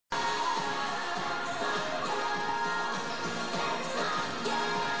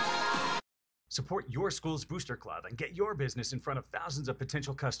Support your school's booster club and get your business in front of thousands of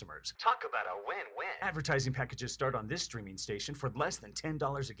potential customers. Talk about a win-win. Advertising packages start on this streaming station for less than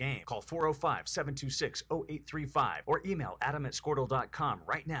 $10 a game. Call 405-726-0835 or email adam@squirtle.com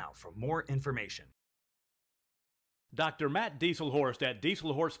right now for more information. Dr. Matt Dieselhorst at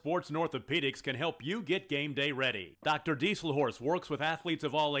Dieselhorst Sports and Orthopedics can help you get game day ready. Dr. Dieselhorst works with athletes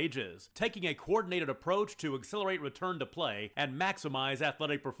of all ages, taking a coordinated approach to accelerate return to play and maximize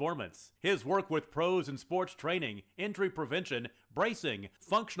athletic performance. His work with pros in sports training, injury prevention, bracing,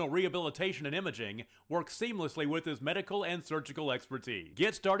 functional rehabilitation, and imaging works seamlessly with his medical and surgical expertise.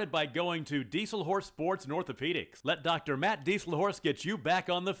 Get started by going to Dieselhorst Sports and Orthopedics. Let Dr. Matt Dieselhorst get you back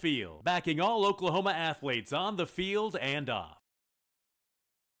on the field, backing all Oklahoma athletes on the field and off.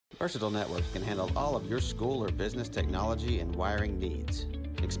 Versatile Networks can handle all of your school or business technology and wiring needs.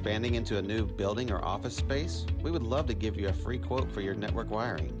 Expanding into a new building or office space? We would love to give you a free quote for your network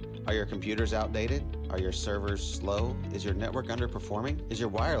wiring. Are your computers outdated? Are your servers slow? Is your network underperforming? Is your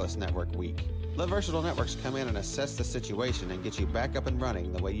wireless network weak? Let Versatile Networks come in and assess the situation and get you back up and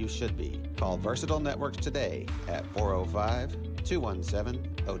running the way you should be. Call Versatile Networks today at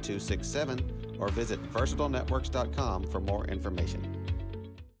 405-217-0267 or visit versatilenetworks.com for more information.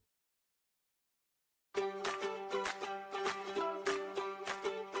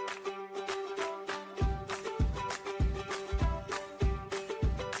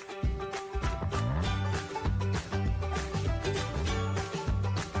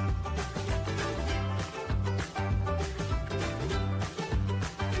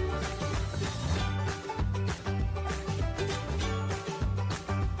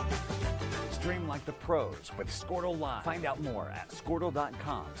 Stream like the pros with Squirtle Live. Find out more at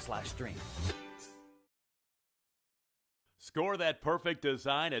squirtle.com/stream. Score that perfect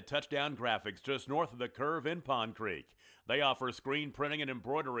design at Touchdown Graphics just north of the curve in Pond Creek. They offer screen printing and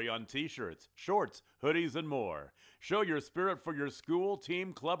embroidery on t-shirts, shorts, hoodies, and more. Show your spirit for your school,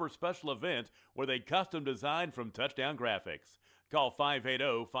 team, club, or special event with a custom design from Touchdown Graphics. Call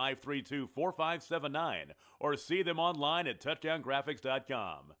 580-532-4579 or see them online at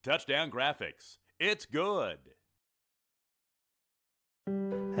touchdowngraphics.com. Touchdown Graphics. It's good.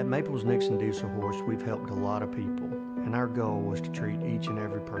 At Maples Nixon Diesel Horse, we've helped a lot of people, and our goal was to treat each and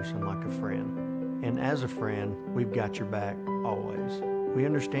every person like a friend. And as a friend, we've got your back always. We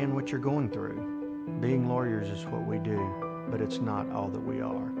understand what you're going through. Being lawyers is what we do, but it's not all that we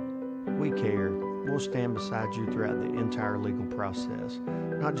are. We care. We'll stand beside you throughout the entire legal process,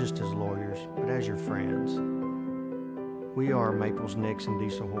 not just as lawyers, but as your friends. We are Maples Nixon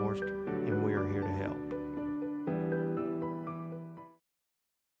Diesel Horse, and we are here to help.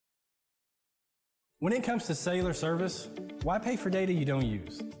 When it comes to cellular service, why pay for data you don't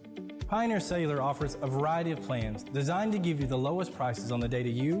use? Pioneer Cellular offers a variety of plans designed to give you the lowest prices on the data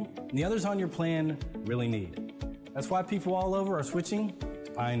you and the others on your plan really need. That's why people all over are switching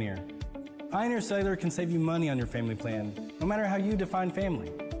to Pioneer. Pioneer Cellular can save you money on your family plan, no matter how you define family.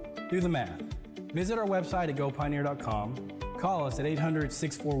 Do the math. Visit our website at gopioneer.com, call us at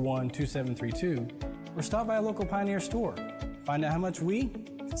 800-641-2732, or stop by a local Pioneer store. Find out how much we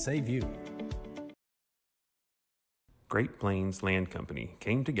can save you. Great Plains Land Company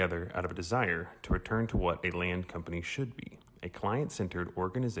came together out of a desire to return to what a land company should be, a client-centered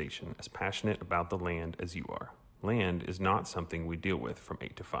organization as passionate about the land as you are. Land is not something we deal with from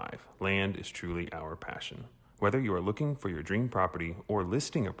 8 to 5. Land is truly our passion. Whether you are looking for your dream property or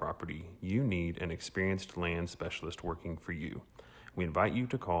listing a property, you need an experienced land specialist working for you. We invite you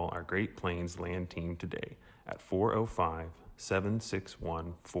to call our Great Plains Land team today at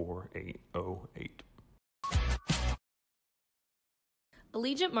 405-761-4808.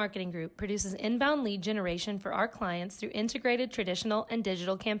 Allegiant Marketing Group produces inbound lead generation for our clients through integrated traditional and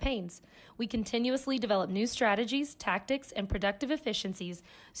digital campaigns. We continuously develop new strategies, tactics, and productive efficiencies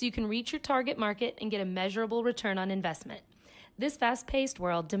so you can reach your target market and get a measurable return on investment. This fast-paced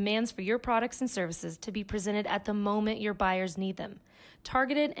world demands for your products and services to be presented at the moment your buyers need them.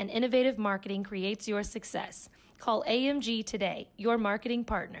 Targeted and innovative marketing creates your success. Call AMG today, your marketing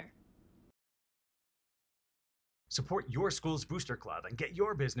partner. Support your school's booster club and get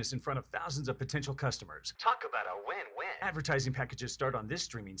your business in front of thousands of potential customers. Talk about a win-win. Advertising packages start on this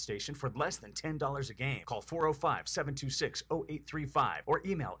streaming station for less than $10 a game. Call 405-726-0835 or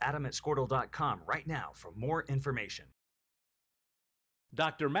email adam@squirtle.com right now for more information.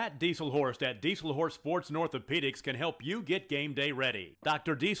 Dr. Matt Dieselhorst at Dieselhorst Sports and Orthopedics can help you get game day ready.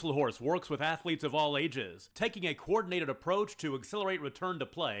 Dr. Dieselhorst works with athletes of all ages, taking a coordinated approach to accelerate return to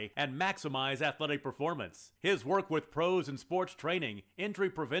play and maximize athletic performance. His work with pros in sports training, injury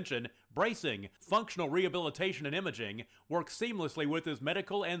prevention, bracing, functional rehabilitation, and imaging works seamlessly with his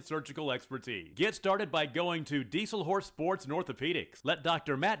medical and surgical expertise. Get started by going to Dieselhorst Sports and Orthopedics. Let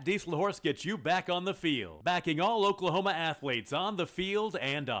Dr. Matt Dieselhorst get you back on the field, backing all Oklahoma athletes on the field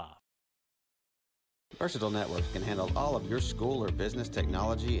and off. Versatile Networks can handle all of your school or business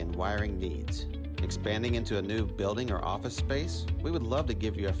technology and wiring needs. Expanding into a new building or office space? We would love to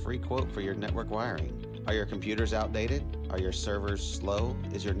give you a free quote for your network wiring. Are your computers outdated? Are your servers slow?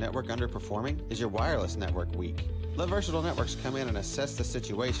 Is your network underperforming? Is your wireless network weak? Let Versatile Networks come in and assess the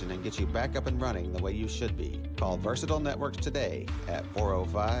situation and get you back up and running the way you should be. Call Versatile Networks today at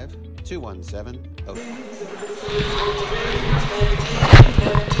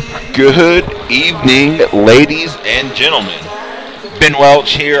 405-217-02. Good evening, ladies and gentlemen. Ben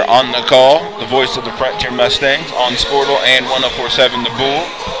Welch here on the call, the voice of the Frontier Mustangs on Squirtle and 104.7 The Bull.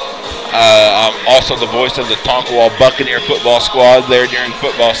 I'm also the voice of the Tonkawa Buccaneer football squad there during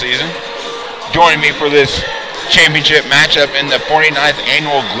football season. Joining me for this championship matchup in the 49th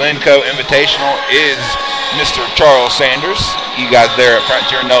Annual Glencoe Invitational is Mr. Charles Sanders. You guys there at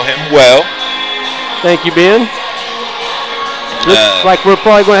Frontier know him well. Thank you, Ben. Looks like we're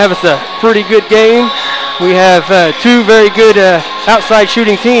probably going to have us a pretty good game. We have two very good outside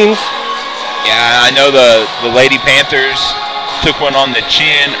shooting teams. Yeah, I know the Lady Panthers took one on the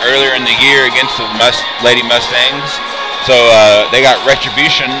chin earlier in the year against the Lady Mustangs. So they got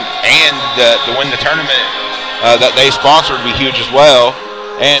retribution, and to win the tournament that they sponsored would be huge as well.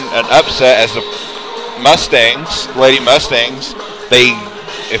 And an upset as the Mustangs, Lady Mustangs,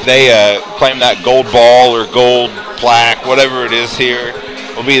 if they claim that gold ball or gold plaque, whatever it is here,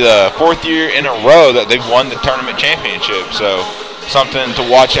 will be the fourth year in a row that they've won the tournament championship. So something to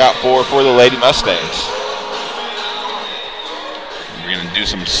watch out for the Lady Mustangs. We're going to do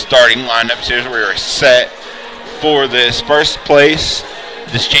some starting lineups here. We're set for this first place,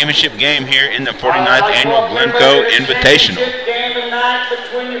 this championship game here in the 49th Annual Glencoe Invitational.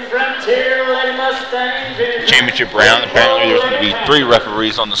 Championship round. Apparently there's going to be 3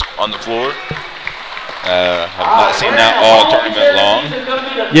 referees on the floor. Have not seen that all tournament long.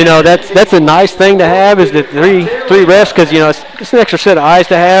 You know, that's a nice thing to have, is that three refs, because, you know, it's an extra set of eyes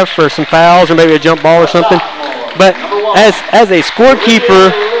to have for some fouls or maybe a jump ball or something. But as a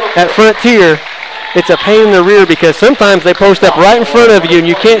scorekeeper at Frontier, it's a pain in the rear because sometimes they post up right in front of you and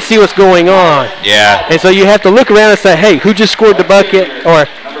you can't see what's going on. Yeah. And so you have to look around and say, hey, who just scored the bucket? Or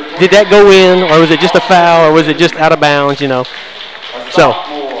did that go in? Or was it just a foul? Or was it just out of bounds, you know? So.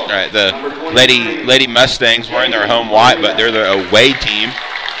 All right, the Lady Mustangs wearing their home white, but they're the away team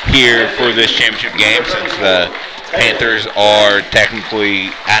here for this championship game since the Panthers are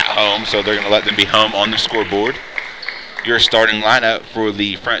technically at home, so they're going to let them be home on the scoreboard. Your starting lineup for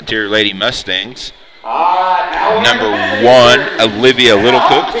the Frontier Lady Mustangs. Number 1, Olivia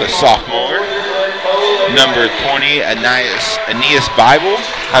Littlecook, the sophomore. Number 20, Aeneas Bible.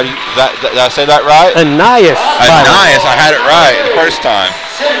 How do you, did I say that right? Aeneas Bible. Aeneas, I had it right the first time.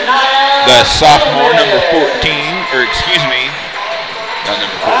 The sophomore, number 14, or excuse me, not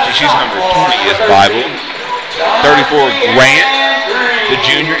number 14, she's number 20 is Bible. 34, Grant, the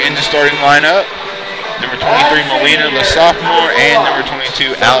junior, in the starting lineup. Number 23, Molina, the sophomore, and number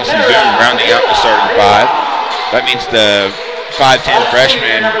 22, Allison Boone, rounding out the starting 5. That means the 5'10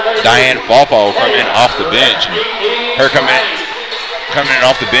 freshman, Diane Fawful, will come in off the bench. And her coming in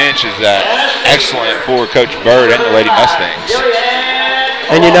off the bench is excellent for Coach Bird and the Lady Mustangs.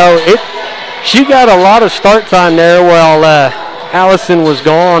 And, you know, she got a lot of start time there while Allison was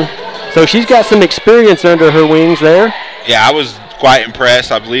gone. So she's got some experience under her wings there. Yeah, I was quite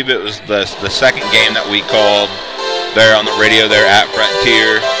impressed. I believe it was the second game that we called there on the radio there at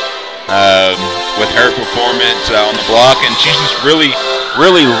Frontier with her performance on the block, and she's just really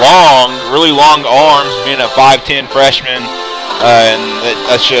long arms, being a 5'10 freshman, and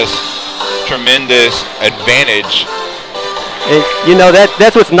that's just tremendous advantage. And, you know,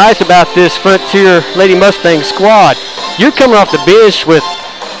 that's what's nice about this Frontier Lady Mustang squad. You're coming off the bench with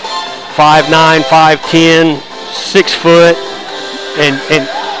 5'9", 5'10", 6 foot. And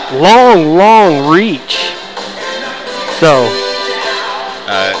long reach. So.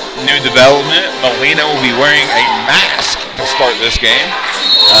 New development, Molina will be wearing a mask to start this game.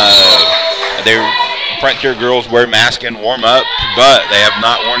 Frontier girls wear masks and warm up, but they have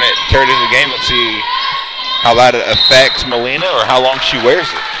not worn it carried into the game. Let's see how that affects Molina or how long she wears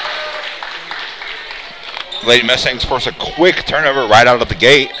it. Lady Mustangs force a quick turnover right out of the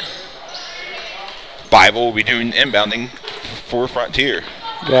gate. Bible will be doing inbounding for Frontier.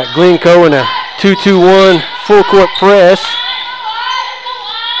 Got Glencoe in a 2-2-1 full court press.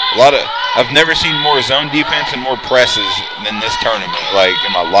 I've never seen more zone defense and more presses than this tournament, like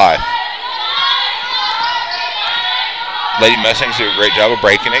in my life. Lady Mustangs do a great job of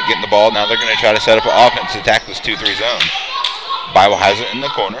breaking it, getting the ball. Now they're going to try to set up an offense to attack this 2-3 zone. Bible has it in the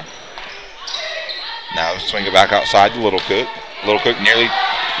corner. Now swing it back outside to Little Cook. Little Cook nearly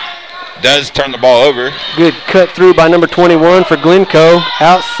does turn the ball over. Good cut through by number 21 for Glencoe.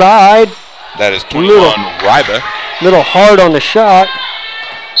 Outside. That is 21 Ryba. Little hard on the shot.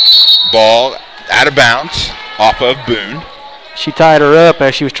 Ball out of bounds off of Boone. She tied her up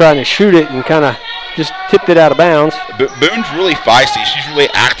as she was trying to shoot it and kind of just tipped it out of bounds. Boone's really feisty. She's really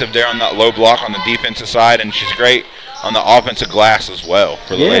active there on that low block on the defensive side, and she's great on the offensive glass as well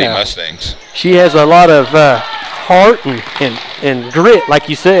for the Lady Mustangs. She has a lot of heart and grit, like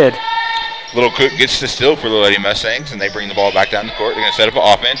you said. Little Cook gets the steal for the Lady Mustangs, and they bring the ball back down the court. They're going to set up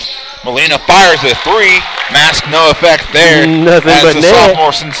an offense. Molina fires a three. Mask no effect there. Nothing as but the net.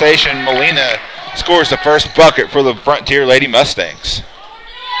 sophomore sensation, Molina scores the first bucket for the Frontier Lady Mustangs.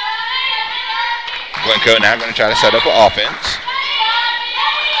 Glencoe now going to try to set up an offense.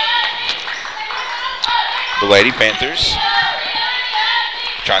 The Lady Panthers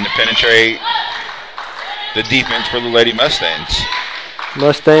trying to penetrate the defense for the Lady Mustangs.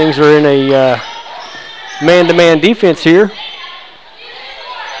 Mustangs are in a man-to-man defense here.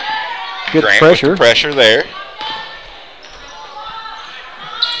 Good Grant pressure. with the pressure there.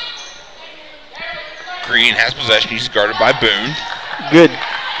 Green has possession. He's guarded by Boone. Good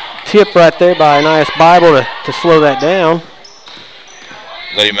tip right there by Anais Bible to slow that down.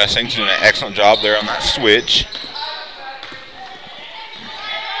 Lady Mustangs doing an excellent job there on that switch.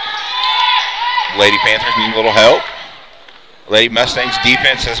 Lady Panthers need a little help. Lady Mustangs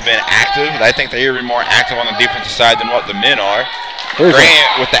defense has been active. I think they're even more active on the defensive side than what the men are.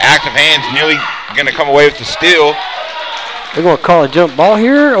 Grant with the active hands nearly going to come away with the steal. They're going to call a jump ball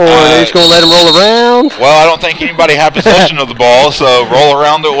here, or they're just going to let them roll around? Well, I don't think anybody had possession of the ball, so roll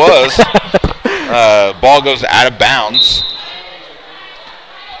around it was. Ball goes out of bounds.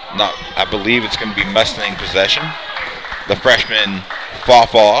 I believe it's going to be Mustang possession. The freshman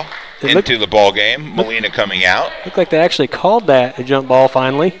Faw into the ball game. Molina coming out. Looked like they actually called that a jump ball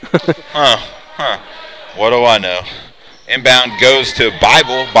finally. What do I know? Inbound goes to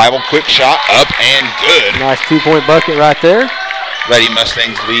Bible. Bible quick shot up and good. Nice 2-point bucket right there. Lady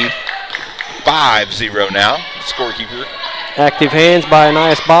Mustangs lead 5-0 now. Scorekeeper. Active hands by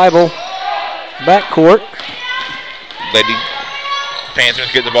Anais Bible. Backcourt. Lady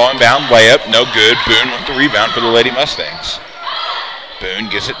Panthers get the ball inbound. Layup, no good. Boone with the rebound for the Lady Mustangs. Boone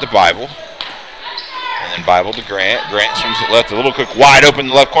gives it to Bible. And then Bible to Grant. Grant swings it left. A Little Cook wide open in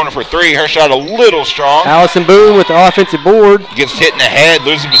the left corner for three. Her shot a little strong. Allison Boone with the offensive board. Gets hit in the head,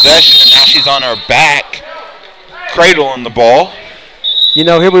 loses possession, and now she's on her back, cradling the ball. You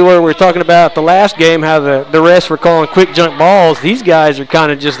know, here we were talking about the last game, how the refs were calling quick jump balls. These guys are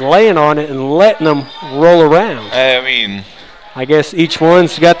kind of just laying on it and letting them roll around. I mean, I guess each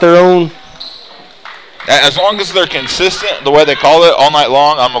one's got their own. As long as they're consistent the way they call it all night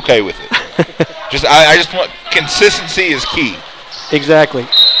long, I'm okay with it. I just want consistency is key. Exactly.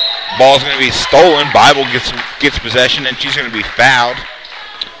 Ball's going to be stolen. Bible gets possession, and she's going to be fouled.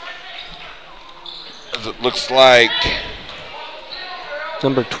 As it looks like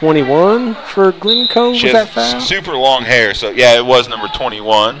number 21 for Glencoe. She was that has foul? super long hair, so yeah, it was number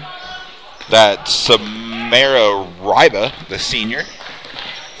 21. That's Samara Ryba, the senior,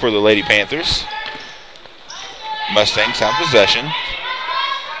 for the Lady Panthers. Mustangs have possession.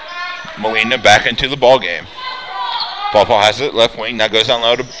 Molina back into the ball game. Paul has it left wing. Now goes down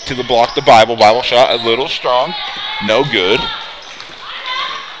low to the block the Bible. Bible shot a little strong. No good.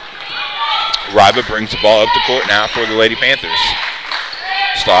 Ryba brings the ball up the court now for the Lady Panthers.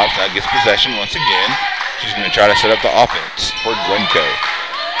 Stops. Now gets possession once again. She's going to try to set up the offense for Glencoe.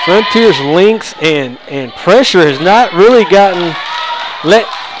 Frontier's length and pressure has not really let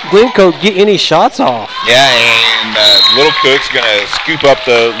Glencoe get any shots off. Yeah, and Little Cook's going to scoop up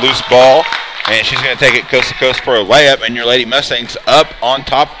the loose ball, and she's going to take it coast to coast for a layup, and your Lady Mustangs up on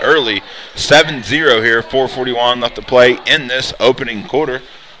top early. 7-0 here, 4:41 left to play in this opening quarter.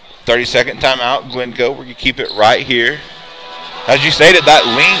 30-second timeout, Glencoe. We're going to keep it right here. As you stated, that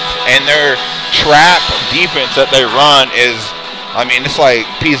length and their trap defense that they run is, I mean, it's like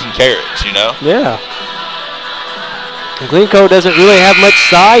peas and carrots, you know? Yeah. Glencoe doesn't really have much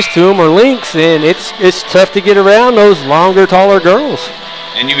size to them or length, and it's tough to get around those longer, taller girls.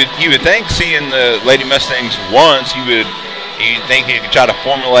 And you would think, seeing the Lady Mustangs once, you'd think you could try to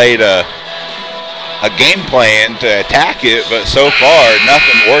formulate a game plan to attack it, but so far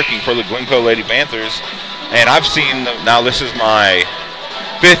nothing working for the Glencoe Lady Panthers. And I've seen now this is my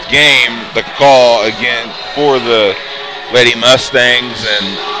 5th game, the call again for the Lady Mustangs, and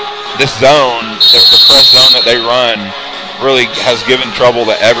this zone, the press zone that they run, really has given trouble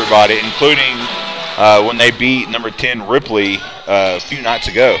to everybody, including when they beat number 10 Ripley a few nights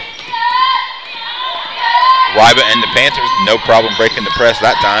ago. Ryba and the Panthers, no problem breaking the press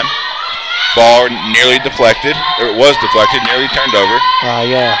that time. Ball nearly deflected, or it was deflected, nearly turned over.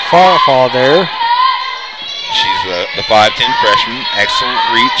 Yeah, fall there. She's the 5'10 freshman, excellent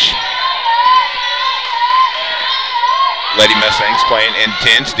reach. Lady Mustangs playing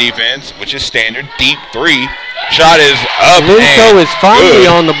intense defense, which is standard. Deep 3. Shot is up. Glencoe is finally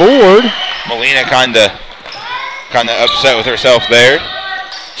on the board. Melina kind of upset with herself there.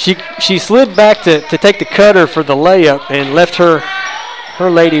 She slid back to take the cutter for the layup and left her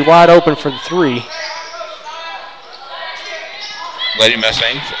lady wide open for the 3. Lady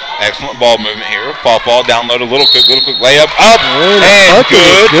Mustangs, excellent ball movement here. Fall down low to Little Cook layup up and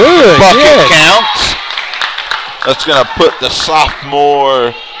good. Bucket counts. That's going to put the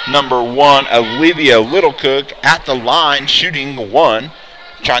sophomore number 1, Olivia Littlecook, at the line, shooting 1,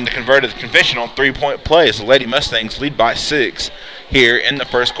 trying to convert a conventional 3-point play as the Lady Mustangs lead by 6 here in the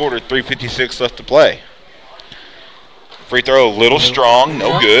first quarter. 3:56 left to play. Free throw a little strong,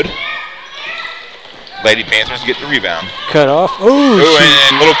 no good. Lady Panthers get the rebound. Cut off. Ooh,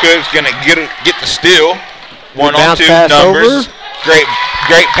 and Little Cook's going to get the steal. 1-on-2 numbers. Over.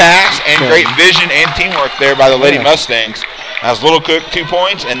 Great pass and great vision and teamwork there by the Lady Mustangs. As Little Cook 2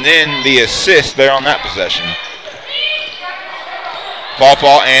 points and then the assist there on that possession.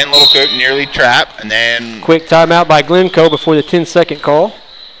 Fall and Little Cook nearly trapped, and then quick timeout by Glencoe before the 10-second call.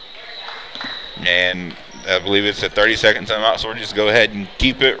 And I believe it's a 30-second timeout, so we'll just go ahead and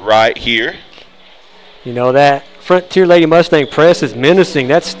keep it right here. You know, that Frontier Lady Mustang press is menacing.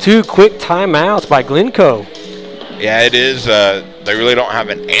 That's 2 quick timeouts by Glencoe. Yeah, it is. They really don't have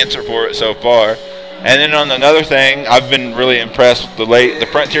an answer for it so far. And then on another thing, I've been really impressed with the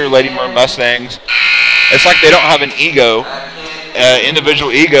Frontier Lady Mustangs. It's like they don't have an ego,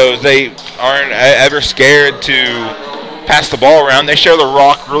 individual egos. They aren't ever scared to pass the ball around. They share the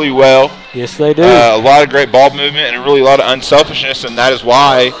rock really well. Yes, they do. A lot of great ball movement and really a lot of unselfishness, and that is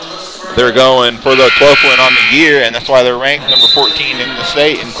why they're going for the 12th win on the year, and that's why they're ranked number 14 in the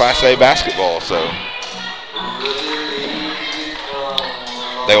state in Class A basketball. So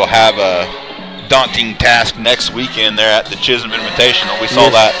they will have a daunting task next weekend there at the Chisholm Invitational. We saw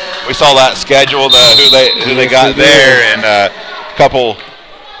that schedule, who they got there, and a couple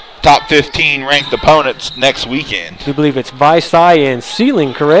top 15 ranked opponents next weekend. You believe it's Visai and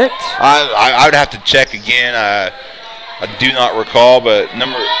Sealing, correct? I would have to check again. I do not recall, but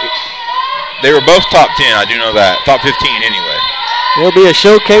they were both top 10. I do know that. Top 15 anyway. It'll be a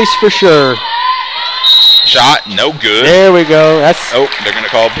showcase for sure. Shot, no good. There we go. They're going to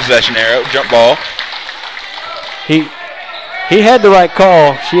call possession arrow, jump ball. He had the right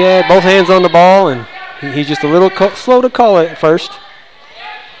call. She had both hands on the ball, and he's just a little slow to call it at first.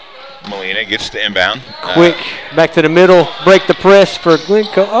 Melina gets the inbound. Quick, back to the middle, break the press for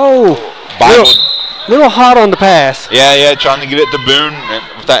Glencoe. Little hot on the pass. Yeah, trying to get it to Boone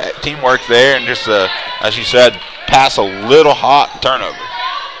with that teamwork there, and just, as you said, pass a little hot, turnover.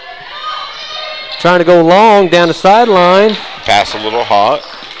 Trying to go long down the sideline. Pass a little hot,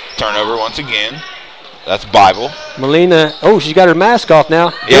 turnover once again. That's Bible. Melina, she's got her mask off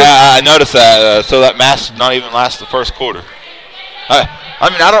now. Yeah, I noticed that. So that mask did not even last the first quarter. I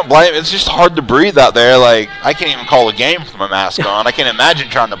mean, I don't blame. It's just hard to breathe out there. Like, I can't even call a game with my mask on. I can't imagine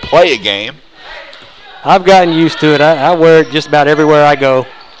trying to play a game. I've gotten used to it. I wear it just about everywhere I go,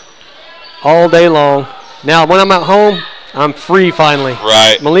 all day long. Now, when I'm at home, I'm free finally.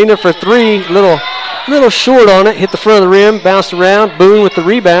 Right. Melina for 3, little short on it. Hit the front of the rim, bounced around. Boone with the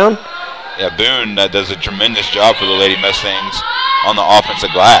rebound. Yeah, Boone does a tremendous job for the Lady Mustangs on the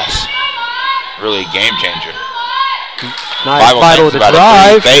offensive glass. Really a game changer. Nice Bible to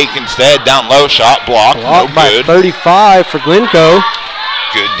drive. Fake instead, down low, shot blocked, no good. By 35 for Glencoe.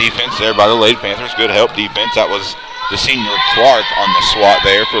 Good defense there by the Lady Panthers. Good help defense. That was the senior Clark on the swat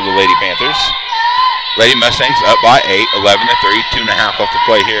there for the Lady Panthers. Lady Mustangs up by 8, 11-3, 2.5 left to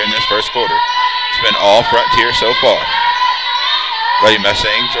play here in this first quarter. It's been all Frontier so far. Lady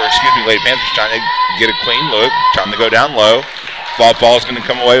Panthers trying to get a clean look, trying to go down low. Ball is going to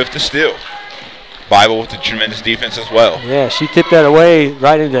come away with the steal. Bible with the tremendous defense as well. Yeah, she tipped that away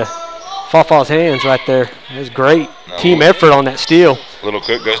right into Fawfaw's hands right there. It was great team effort on that steal. Little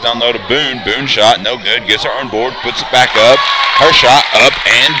Cook goes down low to Boone. Boone shot, no good. Gets her on board, puts it back up. Her shot up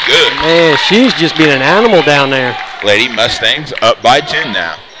and good. Man, she's just being an animal down there. Lady Mustangs up by 10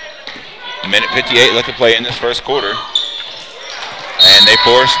 now. Minute 58 left to play in this first quarter. And they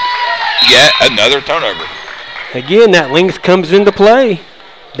force yet another turnover. Again, that length comes into play.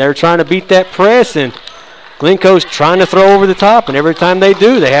 They're trying to beat that press, and Glencoe's trying to throw over the top, and every time they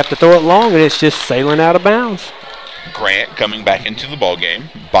do, they have to throw it long, and it's just sailing out of bounds. Grant coming back into the ball game.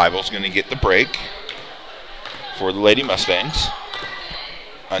 Bible's going to get the break for the Lady Mustangs.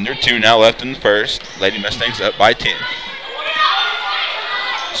 Under 2 now left in the first. Lady Mustangs up by 10.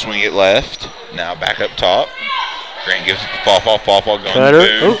 Swing it left. Now back up top. Grant gives it to Fall going to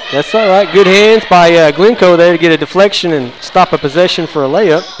Boone. Oh, that's all right. Good hands by Glencoe there to get a deflection and stop a possession for a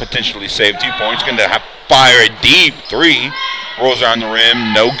layup. Potentially save 2 points. Going to have fire a deep 3. Rolls around the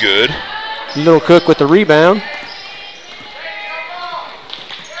rim. No good. Little Cook with the rebound.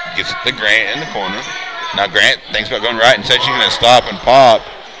 Gets it to Grant in the corner. Now Grant thinks about going right and said she's going to stop and pop.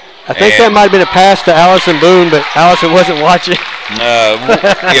 I think that might have been a pass to Allison Boone, but Allison wasn't watching.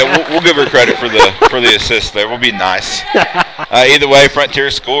 We'll give her credit for the assist there. We'll be nice. Either way,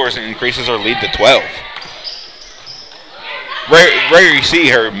 Frontier scores and increases our lead to 12. Rare you see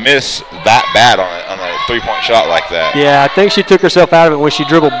her miss that bad on a three-point shot like that. Yeah, I think she took herself out of it when she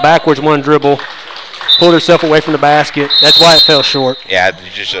dribbled backwards one dribble, pulled herself away from the basket. That's why it fell short. Yeah,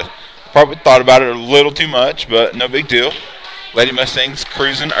 just probably thought about it a little too much, but no big deal. Lady Mustangs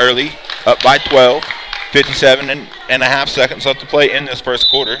cruising early, up by 12. 57 and a half seconds left to play in this first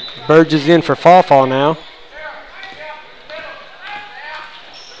quarter. Burgess in for Fall now.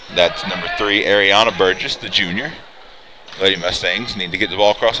 That's number 3, Ariana Burgess, the junior. Lady Mustangs need to get the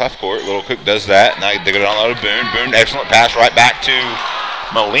ball across half court. Little Cook does that. Now they go down low to Boone. Boone, excellent pass right back to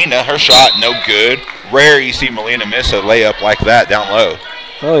Molina. Her shot, no good. Rare you see Molina miss a layup like that down low.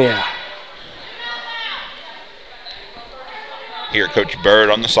 Oh, yeah. Here, Coach Bird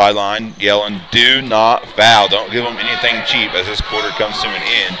on the sideline yelling, do not foul. Don't give them anything cheap as this quarter comes to an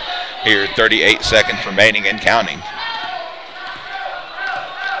end. Here, 38 seconds remaining and counting.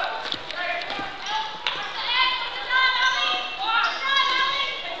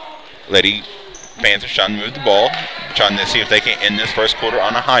 Lady Panthers trying to move the ball, trying to see if they can end this first quarter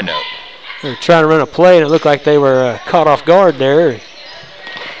on a high note. They were trying to run a play, and it looked like they were caught off guard there.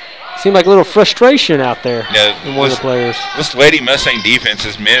 Seemed like a little frustration out there in one of the players. This Lady Mustang defense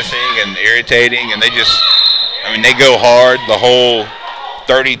is missing and irritating, and they go hard the whole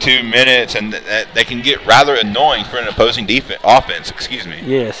 32 minutes, and they can get rather annoying for an opposing offense.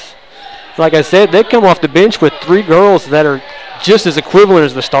 Yes. Like I said, they come off the bench with 3 girls that are just as equivalent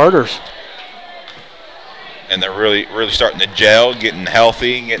as the starters. And they're really, really starting to gel, getting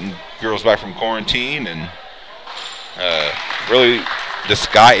healthy, getting girls back from quarantine, and really – the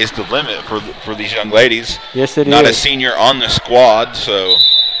sky is the limit for these young ladies. Yes, it is. Not a senior on the squad, so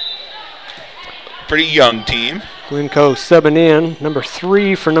pretty young team. Glencoe subbing in, number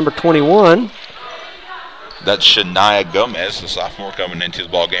 3 for number 21. That's Shania Gomez, the sophomore, coming into the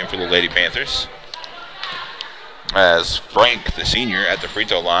ball game for the Lady Panthers. As Frank, the senior, at the free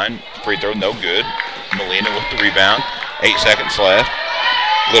throw line. Free throw, no good. Molina with the rebound. 8 seconds left.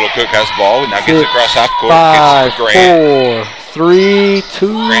 Little Cook has the ball. Now gets it across half court. 5, 4, 3, 2,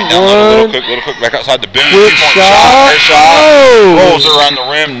 Grant down low to Little Cook back outside the Boone. Quick shot. Her shot rolls around the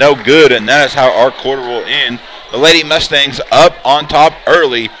rim, no good, and that is how our quarter will end. The Lady Mustangs up on top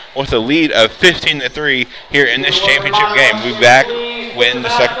early with a lead of 15-3 here in this championship game. We'll be back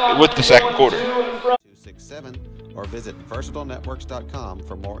with the second quarter. 267 or visit versatilenetworks.com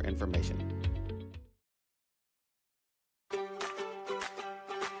for more information.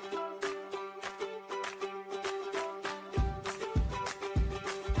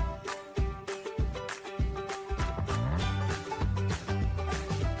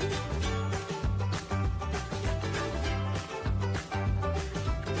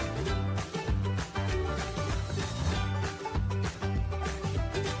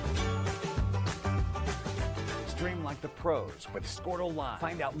 Stream like the pros with Squirtle Live.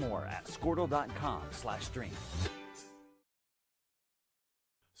 Find out more at squirtle.com/stream.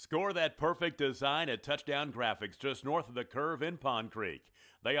 Score that perfect design at Touchdown Graphics just north of the curve in Pond Creek.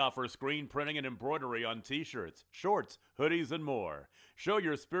 They offer screen printing and embroidery on t-shirts, shorts, hoodies, and more. Show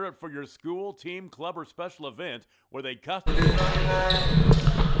your spirit for your school, team, club, or special event with a custom...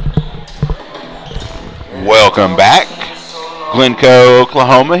 Welcome back. Glencoe,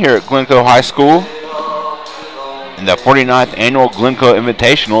 Oklahoma, here at Glencoe High School. In the 49th Annual Glencoe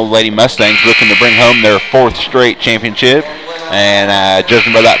Invitational, Lady Mustangs looking to bring home their 4th straight championship. And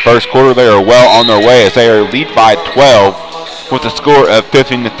judging by that first quarter, they are well on their way as they are lead by 12 with a score of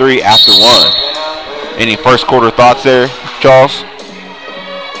 15-3 after one. Any first quarter thoughts there, Charles?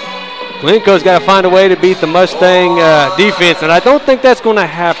 Glencoe's got to find a way to beat the Mustang defense, and I don't think that's going to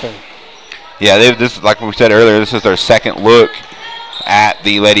happen. Yeah, this, like we said earlier, this is their second look at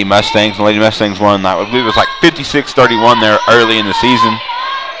the Lady Mustangs. The Lady Mustangs won, I believe it was like 56-31 there early in the season.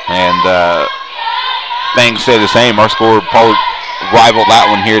 And things stay the same. Our score probably rival that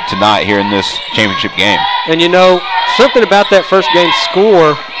one here tonight here in this championship game. And you know, something about that first game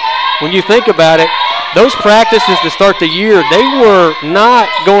score, when you think about it, those practices to start the year, they were not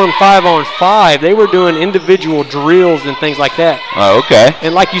going 5-on-5. They were doing individual drills and things like that. Oh, okay.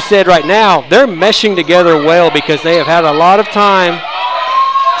 And like you said right now, they're meshing together well because they have had a lot of time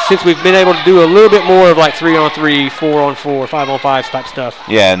since we've been able to do a little bit more of like 3-on-3, 4-on-4, 5-on-5 type stuff.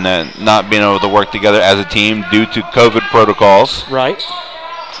 Yeah, and then not being able to work together as a team due to COVID protocols. Right.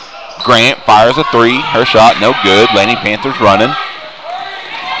 Grant fires a three. Her shot, no good. Lady Panthers running.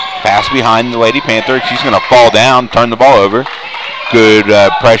 Pass behind the Lady Panther. She's going to fall down, turn the ball over. Good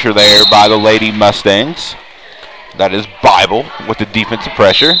pressure there by the Lady Mustangs. That is Bible with the defensive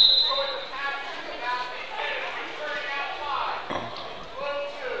pressure.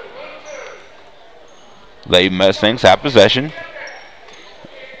 Lady Mustangs have possession.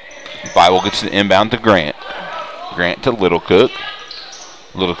 Bible gets the inbound to Grant. Grant to Little Cook.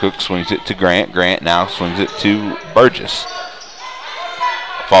 Little Cook swings it to Grant. Grant now swings it to Burgess.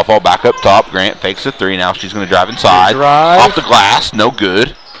 Fall back up top. Grant fakes the three. Now she's going to drive inside. Off the glass. No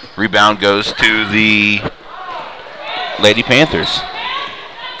good. Rebound goes to the Lady Panthers.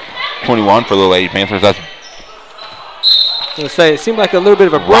 21 for the Lady Panthers. That's I was going to say, it seemed like a little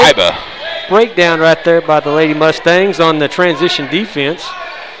bit of a breakdown right there by the Lady Mustangs on the transition defense.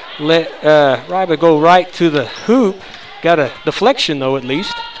 Let Ryba go right to the hoop. Got a deflection, though, at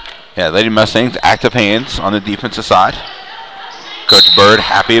least. Yeah, Lady Mustangs, active hands on the defensive side. Coach Bird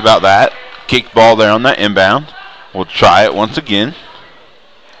happy about that. Kick ball there on that inbound. We'll try it once again.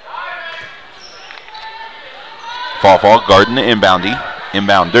 Fall guarding the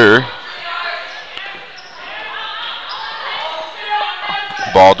inbounder.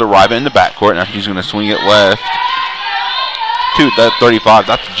 Ball to Ryba in the backcourt. Now she's going to swing it left to that 35.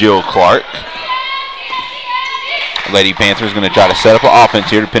 That's Jill Clark. Lady Panthers going to try to set up an offense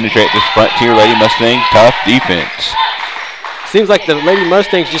here to penetrate this front tier Lady Mustang. Tough defense. Seems like the Lady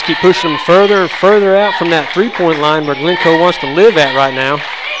Mustangs just keep pushing them further and further out from that three-point line where Glencoe wants to live at right now.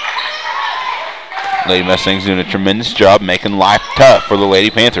 Lady Mustangs doing a tremendous job making life tough for the Lady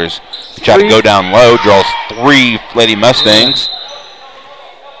Panthers. They try to go down low, draws three Lady Mustangs.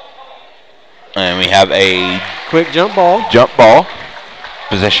 And we have a quick jump ball.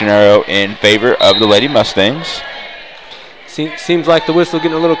 Possession arrow in favor of the Lady Mustangs. Seems like the whistle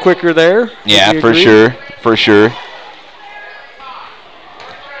getting a little quicker there. Yeah, for sure.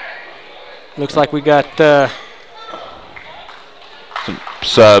 Looks like we got some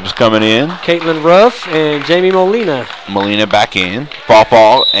subs coming in. Caitlin Ruff and Jamie Molina. Molina back in.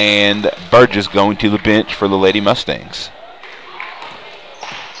 Fall and Burgess going to the bench for the Lady Mustangs.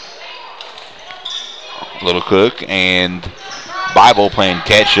 Little Cook and Bible playing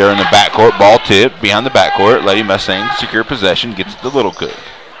catch there in the backcourt. Ball tip behind the backcourt. Lady Mustangs secure possession. Gets it to Little Cook.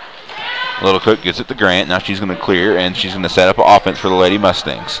 Little Cook gets it to Grant. Now she's going to clear and she's going to set up an offense for the Lady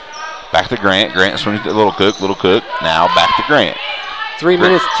Mustangs. Back to Grant. Grant swings to Little Cook. Little Cook now back to Grant. 3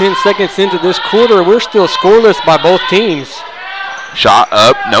 minutes, 10 seconds into this quarter. We're still scoreless by both teams. Shot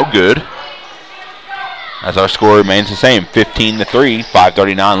up, no good. As our score remains the same, 15-3,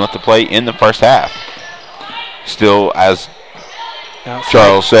 5:39 left to play in the first half. Still, as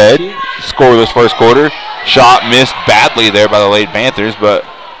Charles said, scoreless first quarter. Shot missed badly there by the Lady Panthers, but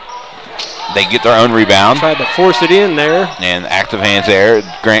they get their own rebound. Tried to force it in there. And active hands there.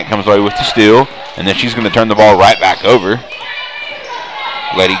 Grant comes away with the steal, and then she's going to turn the ball right back over.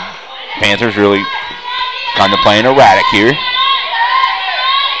 Lady Panthers really kind of playing erratic here.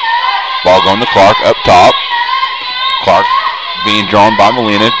 Ball going to Clark up top. Clark being drawn by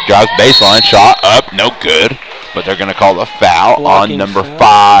Molina. Drives baseline. Shot up. No good. But they're going to call a foul Blocking on number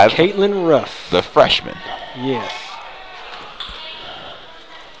foul. 5. Caitlin Ruff. The freshman. Yes.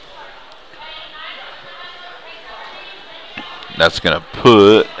 That's going to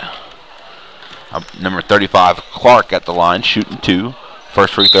put number 35, Clark, at the line, shooting 2.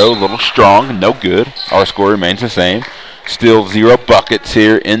 First free throw, a little strong, no good. Our score remains the same. Still 0 buckets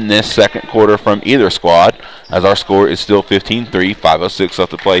here in this second quarter from either squad, as our score is still 15-3, 5:06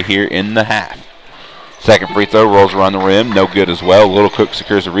 left to play here in the half. Second free throw rolls around the rim, no good as well. Little Cook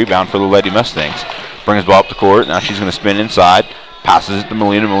secures a rebound for the Lady Mustangs. Brings the ball up the court. Now she's going to spin inside. Passes it to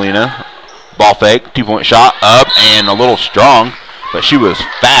Molina. Molina Ball fake, 2-point shot, up and a little strong, but she was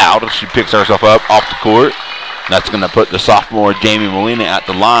fouled. She picks herself up off the court. That's going to put the sophomore Jamie Molina at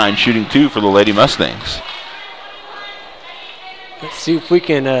the line, shooting 2 for the Lady Mustangs. Let's see if we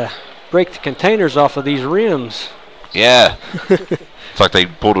can break the containers off of these rims. Yeah. It's like they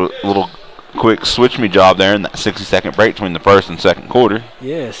pulled a little quick switch-me job there in that 60-second break between the first and second quarter.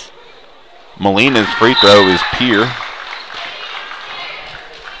 Yes. Molina's free throw is pure.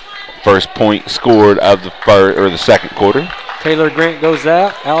 First point scored of the second quarter. Taylor Grant goes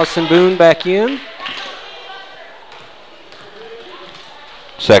out. Allison Boone back in.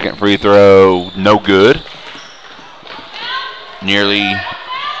 Second free throw, no good. Nearly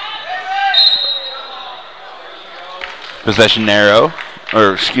possession arrow,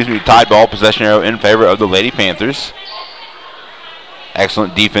 tied ball, possession arrow in favor of the Lady Panthers.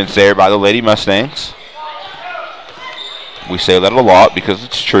 Excellent defense there by the Lady Mustangs. We say that a lot because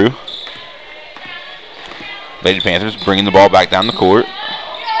it's true. Lady Panthers bringing the ball back down the court,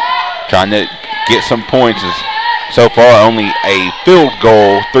 trying to get some points. So far, only a field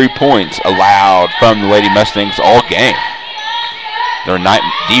goal, 3 points allowed from the Lady Mustangs all game. Their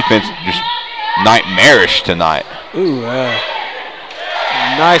defense just nightmarish tonight. Ooh,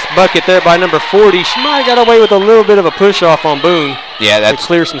 nice bucket there by number 40. She might have got away with a little bit of a push-off on Boone. Yeah, that's to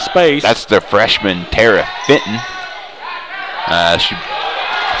clear some space. That's the freshman Tara Fenton. She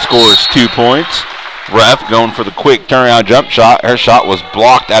scores 2 points. Ref going for the quick turnaround jump shot. Her shot was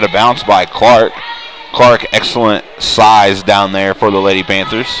blocked out of bounds by Clark. Clark, excellent size down there for the Lady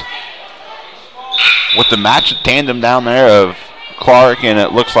Panthers. With the match tandem down there of Clark and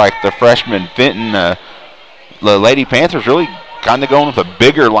it looks like the freshman Fenton, the Lady Panthers really kind of going with a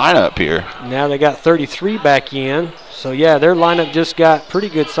bigger lineup here. Now they got 33 back in. So, yeah, their lineup just got pretty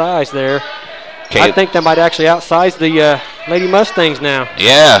good size there. I think they might actually outsize the Lady Mustangs now.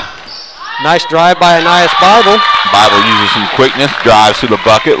 Yeah. Nice drive by Anais Bible. Bible uses some quickness, drives to the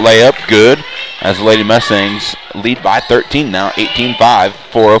bucket, layup, good. As the Lady Mustangs lead by 13 now, 18-5,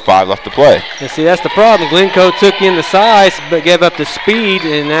 4:05 left to play. And see, that's the problem. Glencoe took in the size but gave up the speed,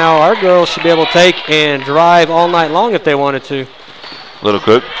 and now our girls should be able to take and drive all night long if they wanted to. Little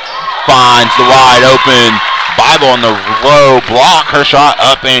Cook finds the wide open Bible on the low block. Her shot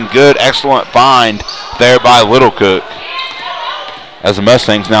up and good. Excellent find there by Little Cook. As the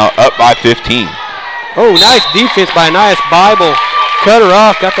Mustangs now up by 15. Oh, nice defense by Anais Bible. Cut her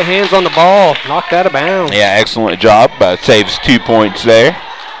off, got the hands on the ball, knocked out of bounds. Yeah, excellent job. Saves 2 points there.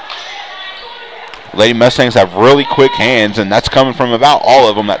 Lady Mustangs have really quick hands, and that's coming from about all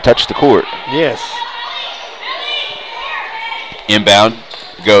of them that touch the court. Yes. Inbound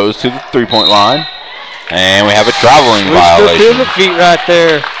goes to the three-point line, and we have a traveling violation. Pivot feet right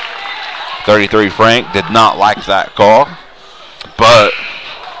there. 33 Frank did not like that call, but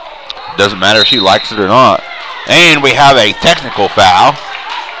doesn't matter if she likes it or not. And we have a technical foul.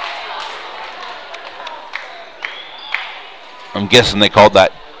 I'm guessing they called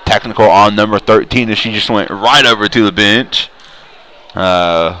that technical on number 13 as she just went right over to the bench.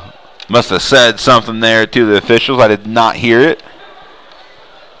 Must have said something there to the officials. I did not hear it.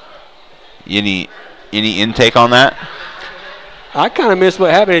 Any intake on that? I kind of missed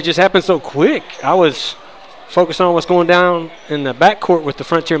what happened. It just happened so quick. I was focused on what's going down in the backcourt with the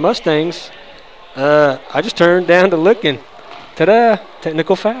Frontier Mustangs. I just turned down to look and ta-da,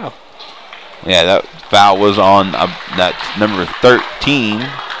 technical foul. Yeah, that foul was on that's number 13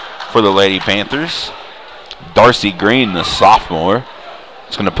 for the Lady Panthers. Darcy Green, the sophomore.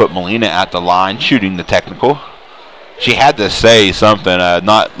 It's going to put Molina at the line shooting the technical. She had to say something,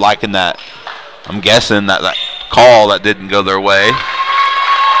 not liking that. I'm guessing that call that didn't go their way.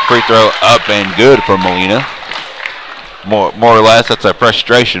 Free throw up and good for Molina. More or less, that's a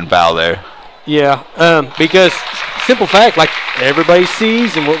frustration foul there. Yeah, because simple fact, like everybody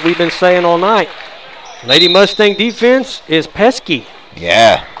sees and what we've been saying all night, Lady Mustang defense is pesky.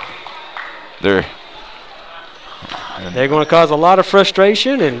 Yeah. They're going to cause a lot of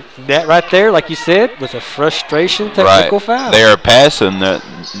frustration, and that right there, like you said, was a frustration technical foul. They are a pass, and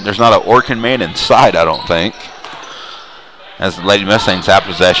there's not an Orkin man inside, I don't think. As the Lady Mustangs have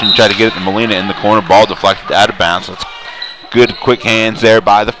possession, try to get it to Molina in the corner, ball deflected out of bounds. That's good quick hands there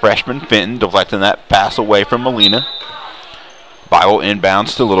by the freshman Fenton, deflecting that pass away from Molina. Bible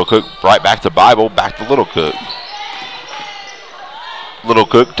inbounds to Little Cook, right back to Bible, back to Little Cook. Little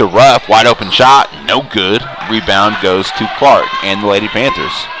Cook to Ruff, wide open shot, no good. Rebound goes to Clark and the Lady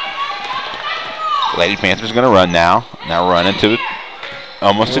Panthers. Lady Panthers going to run now. Now run into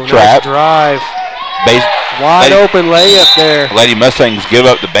almost a trap. Nice drive. Wide open layup there. Lady Mustangs give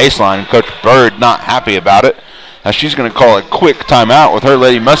up the baseline. Coach Bird not happy about it. She's going to call a quick timeout with her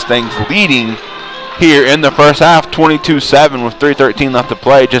Lady Mustangs leading here in the first half, 22-7 with 3:13 left to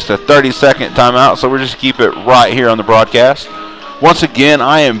play. Just a 30-second timeout, so we'll just keep it right here on the broadcast. Once again,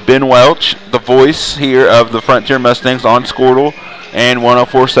 I am Ben Welch, the voice here of the Frontier Mustangs on Squirtle and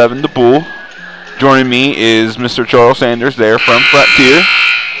 104.7 The Bull. Joining me is Mr. Charles Sanders there from Frontier.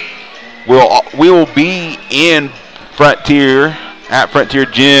 We will be in Frontier at Frontier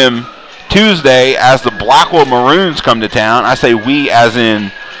Gym Tuesday as the Blackwell Maroons come to town. I say we as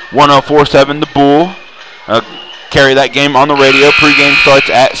in 104.7 The Bull. Carry that game on the radio. Pregame starts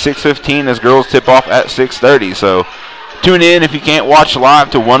at 6:15 as girls tip off at 6:30. So tune in if you can't watch live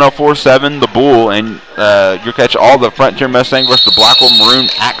to 104.7 The Bull, and you'll catch all the Frontier Mustang versus the Blackwell Maroon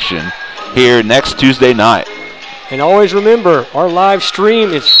action here next Tuesday night. And always remember, our live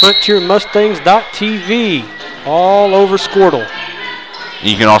stream is frontiermustangs.tv all over Squirtle.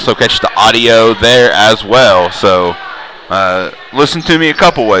 You can also catch the audio there as well. So listen to me a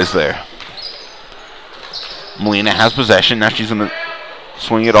couple ways there. Molina has possession. Now she's going to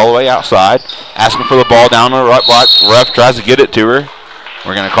swing it all the way outside. Asking for the ball down the right block. Ref tries to get it to her.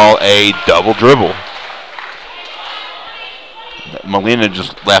 We're going to call a double dribble. Molina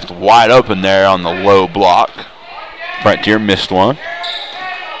just left wide open there on the low block. Frontier missed one.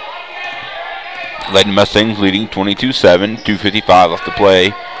 Lady Mustangs leading 22-7, 2:55 left to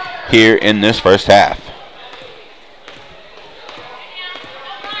play here in this first half.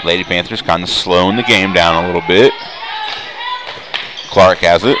 Lady Panthers kind of slowing the game down a little bit. Clark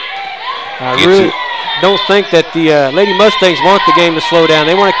has it. I really don't think that the Lady Mustangs want the game to slow down.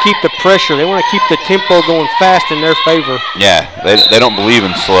 They want to keep the pressure. They want to keep the tempo going fast in their favor. Yeah, they don't believe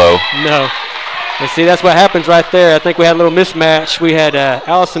in slow. No. And see, that's what happens right there. I think we had a little mismatch. We had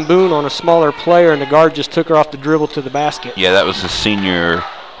Allison Boone on a smaller player, and the guard just took her off the dribble to the basket. Yeah, that was the senior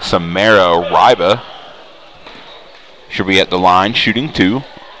Samara Ryba. She'll be at the line shooting 2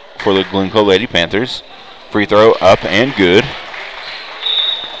 for the Glencoe Lady Panthers. Free throw up and good.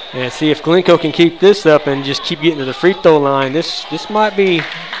 And see if Glencoe can keep this up and just keep getting to the free throw line. This might be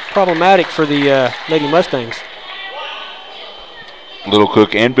problematic for the Lady Mustangs. Little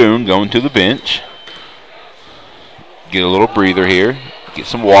Cook and Boone going to the bench. Get a little breather here. Get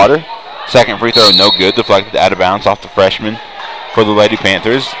some water. Second free throw, no good. Deflected out of bounds off the freshman for the Lady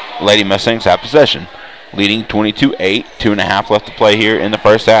Panthers. Lady Mustangs have possession. Leading 22-8. 2.5 left to play here in the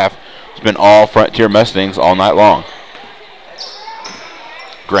first half. It's been all Frontier Mustangs all night long.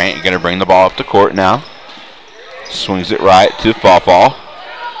 Grant going to bring the ball up the court now. Swings it right to Fawfall.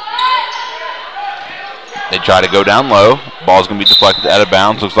 They try to go down low. Ball's going to be deflected out of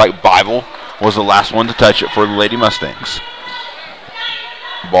bounds. Looks like Bible was the last one to touch it for the Lady Mustangs.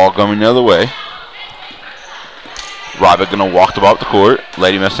 Ball going the other way. Robert going to walk the ball up the court.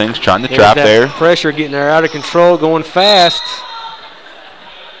 Lady Mustangs trying to trap there. Pressure getting her out of control, going fast.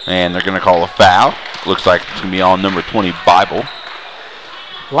 And they're going to call a foul. Looks like it's going to be on number 20, Bible.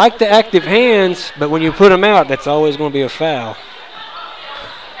 Like the active hands, but when you put them out, that's always going to be a foul.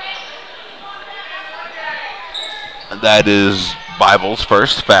 That is Bible's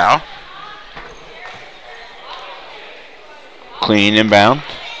first foul. Clean inbound.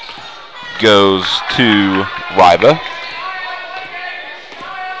 Goes to Ryba.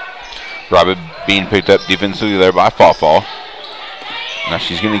 Ryba being picked up defensively there by Fawfall. Now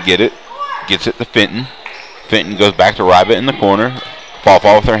she's going to get it. Gets it to Fenton. Fenton goes back to Ryba in the corner.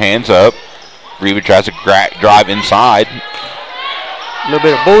 Fawfall with her hands up. Reba tries to drive inside. A little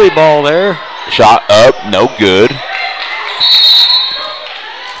bit of bully ball there. Shot up, no good.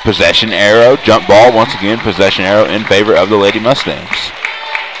 Possession arrow, jump ball. Once again, possession arrow in favor of the Lady Mustangs.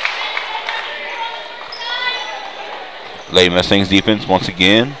 Lady Mustangs defense once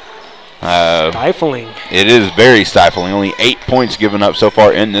again. Stifling. It is very stifling. Only 8 points given up so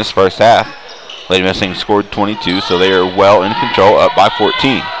far in this first half. Lady Mustangs scored 22, so they are well in control, up by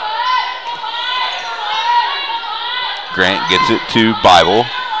 14. Grant gets it to Bible.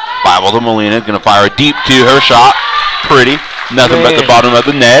 Bible to Molina, going to fire a deep two. Her shot, pretty. Nothing but the bottom of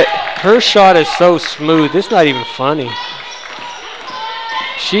the net. Her shot is so smooth. It's not even funny.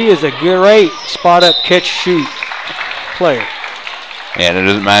 She is a great spot-up catch-shoot player. And it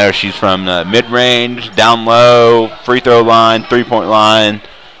doesn't matter if she's from mid-range, down low, free throw line, three-point line.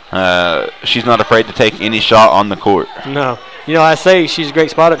 She's not afraid to take any shot on the court. No. You know, I say she's a great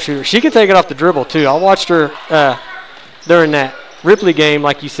spot-up shooter. She can take it off the dribble, too. I watched her during that Ripley game,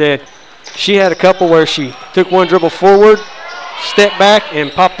 like you said. She had a couple where she took one dribble forward, stepped back,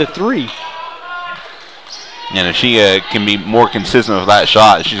 and popped a three. And if she can be more consistent with that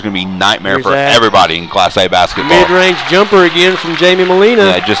shot, she's going to be nightmare for everybody in Class A basketball. Mid-range jumper again from Jamie Molina.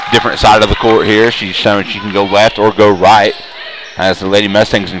 Yeah, just different side of the court here. She's showing she can go left or go right. As the Lady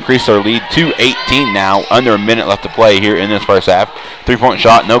Mustangs increase their lead to 18 now. Under a minute left to play here in this first half. 3-point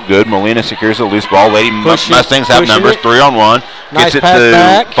shot, no good. Molina secures the loose ball. Lady Mustangs have numbers, 3-on-1. Nice Gets it pass to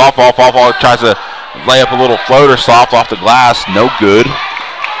back. Fall. Tries to lay up a little floater soft off the glass. No good.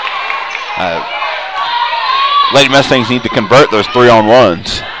 Lady Mustangs need to convert those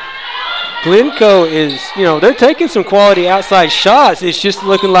 3-on-1s. Glencoe is, they're taking some quality outside shots. It's just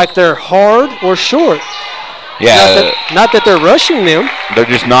looking like they're hard or short. Yeah. Not that they're rushing them. They're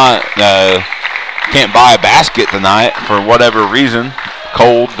just not, can't buy a basket tonight for whatever reason.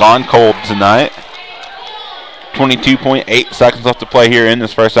 Gone cold tonight. 22.8 seconds left to play here in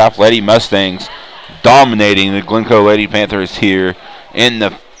this first half. Lady Mustangs dominating the Glencoe Lady Panthers here in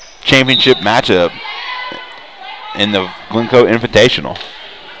the championship matchup in the Glencoe Invitational.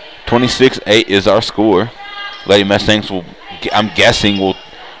 26-8 is our score. Lady Mustangs I'm guessing, will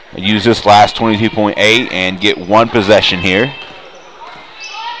use this last 22.8 and get one possession here.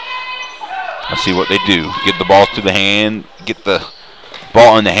 Let's see what they do. Get the ball to the hand. Get the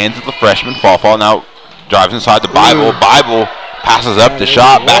ball in the hands of the freshman. Fall now drives inside the Bible. Bible passes up the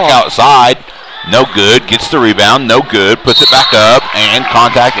shot back outside. No good. Gets the rebound. No good. Puts it back up and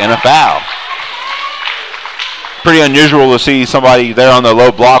contact and a foul. Pretty unusual to see somebody there on the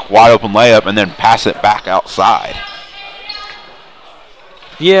low block, wide open layup, and then pass it back outside.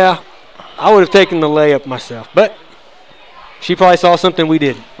 Yeah, I would have taken the layup myself, but she probably saw something we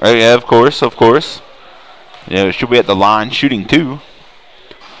didn't. Yeah, of course. She'll be at the line shooting too.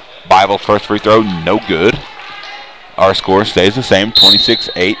 Bible's first free throw, no good. Our score stays the same,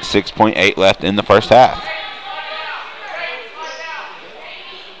 26-8, 6.8 left in the first half.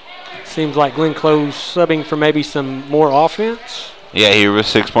 Seems like Glencoe's subbing for maybe some more offense. Yeah, here with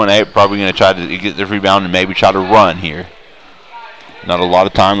 6.8, probably going to try to get the rebound and maybe try to run here. Not a lot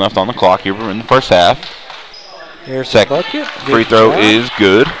of time left on the clock here in the first half. There's the bucket. Free throw is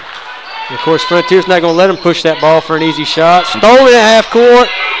good. And of course, Frontier's not going to let him push that ball for an easy shot. Stolen at half court.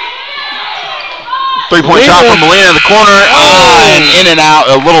 3-point shot from Molina in the corner. And in and out,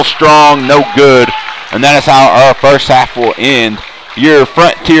 a little strong, no good. And that is how our first half will end. Your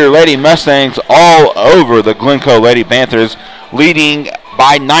Frontier Lady Mustangs all over the Glencoe Lady Panthers, leading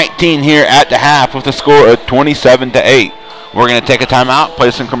by 19 here at the half with a score of 27-8. We're going to take a timeout,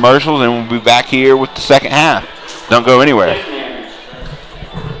 play some commercials, and we'll be back here with the second half. Don't go anywhere.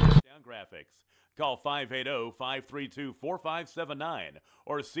 Graphics. Call 580-532-4579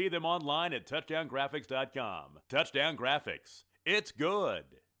 or see them online at touchdowngraphics.com. Touchdown Graphics. It's good.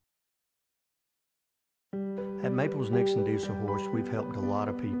 At Maples Nixon Diesel Horse, we've helped a lot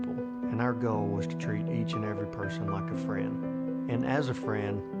of people, and our goal was to treat each and every person like a friend. And as a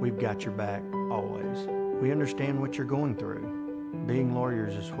friend, we've got your back always. We understand what you're going through. Being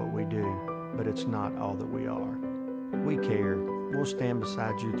lawyers is what we do, but it's not all that we are. We care. We'll stand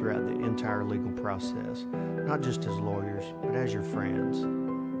beside you throughout the entire legal process, not just as lawyers, but as your friends.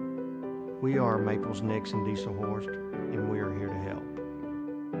 We are Maples Nixon Diesel Horse, and we are here to help.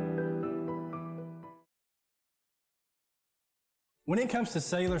 When it comes to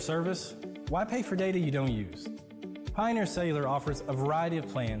cellular service, why pay for data you don't use? Pioneer Cellular offers a variety of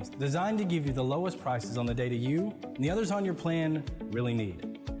plans designed to give you the lowest prices on the data you and the others on your plan really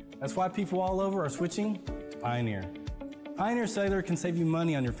need. That's why people all over are switching to Pioneer. Pioneer Cellular can save you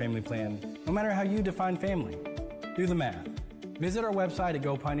money on your family plan, no matter how you define family. Do the math. Visit our website at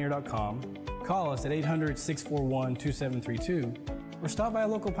gopioneer.com, call us at 800-641-2732, or stop by a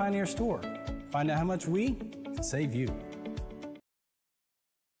local Pioneer store. Find out how much we can save you.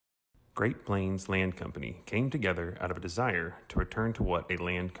 Great Plains Land Company came together out of a desire to return to what a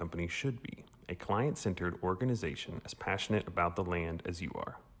land company should be, a client-centered organization as passionate about the land as you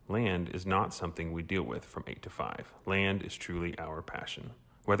are. Land is not something we deal with from 8 to 5. Land is truly our passion.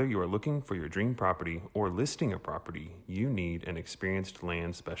 Whether you are looking for your dream property or listing a property, you need an experienced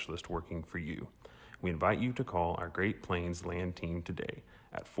land specialist working for you. We invite you to call our Great Plains Land team today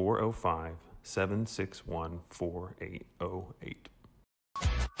at 405-761-4808.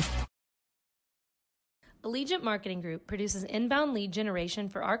 Allegiant Marketing Group produces inbound lead generation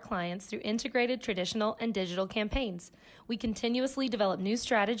for our clients through integrated traditional and digital campaigns. We continuously develop new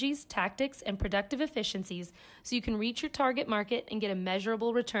strategies, tactics, and productive efficiencies so you can reach your target market and get a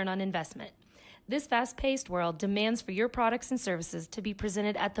measurable return on investment. This fast-paced world demands for your products and services to be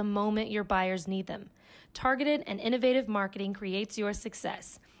presented at the moment your buyers need them. Targeted and innovative marketing creates your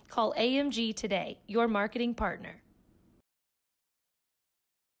success. Call AMG today, your marketing partner.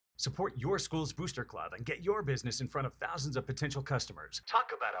 Support your school's booster club and get your business in front of thousands of potential customers.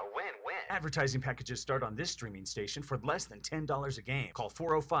 Talk about a win-win. Advertising packages start on this streaming station for less than $10 a game. Call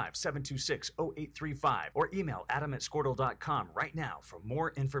 405-726-0835 or email adam@squirtle.com right now for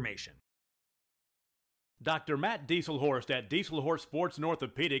more information. Dr. Matt Dieselhorst at Dieselhorst Sports and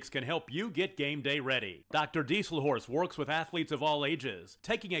Orthopedics can help you get game day ready. Dr. Dieselhorst works with athletes of all ages,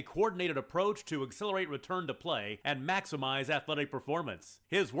 taking a coordinated approach to accelerate return to play and maximize athletic performance.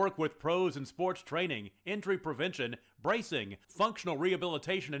 His work with pros in sports training, injury prevention, bracing, functional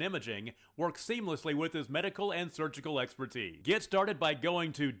rehabilitation, and imaging works seamlessly with his medical and surgical expertise. Get started by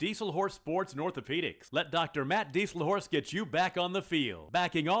going to Dieselhorst Sports and Orthopedics. Let Dr. Matt Dieselhorst get you back on the field,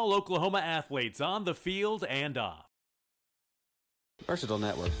 backing all Oklahoma athletes on the field and off. Versatile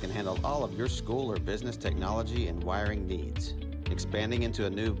Networks can handle all of your school or business technology and wiring needs. Expanding into a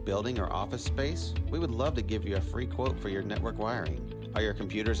new building or office space? We would love to give you a free quote for your network wiring. Are your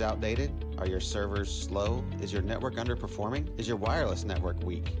computers outdated? Are your servers slow? Is your network underperforming? Is your wireless network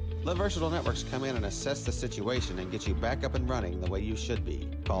weak? Let Versatile Networks come in and assess the situation and get you back up and running the way you should be.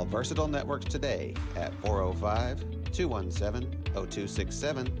 Call Versatile Networks today at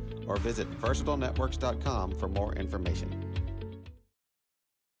 405-217-0267 or visit versatilenetworks.com for more information.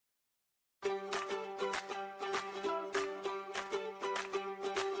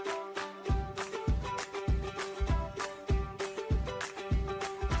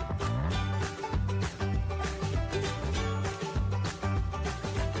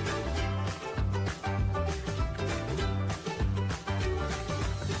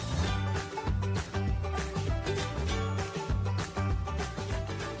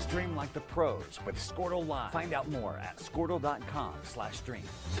 Stream like the pros with Squirtle Live. Find out more at squirtle.com/stream.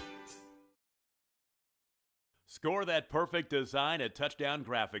 Score that perfect design at Touchdown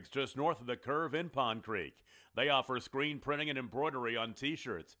Graphics just north of the curve in Pond Creek. They offer screen printing and embroidery on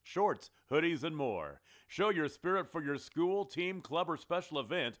t-shirts, shorts, hoodies, and more. Show your spirit for your school, team, club, or special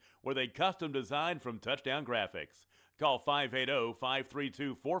event with a custom design from Touchdown Graphics. Call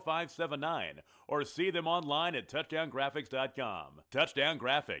 580-532-4579 or see them online at touchdowngraphics.com. Touchdown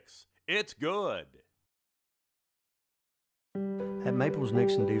Graphics. It's good. At Maples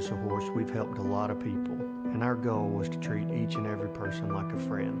Nixon Diesel Horse, we've helped a lot of people, and our goal was to treat each and every person like a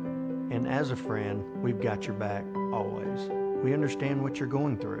friend. And as a friend, we've got your back always. We understand what you're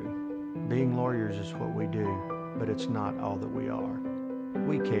going through. Being lawyers is what we do, but it's not all that we are.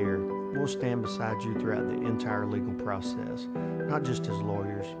 We care. We'll stand beside you throughout the entire legal process, not just as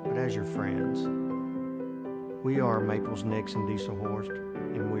lawyers, but as your friends. We are Maples Nixon Diesel Horse,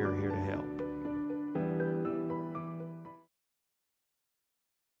 and we are here to help.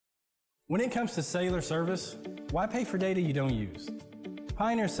 When it comes to cellular service, why pay for data you don't use?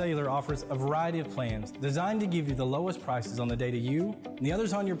 Pioneer Cellular offers a variety of plans designed to give you the lowest prices on the data you and the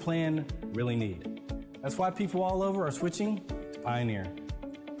others on your plan really need. That's why people all over are switching to Pioneer.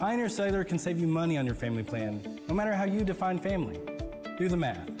 Pioneer Cellular can save you money on your family plan, no matter how you define family. Do the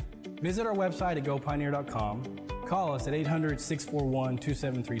math. Visit our website at gopioneer.com, call us at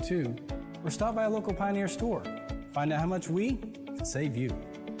 800-641-2732, or stop by a local Pioneer store. Find out how much we can save you.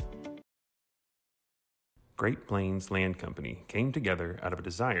 Great Plains Land Company came together out of a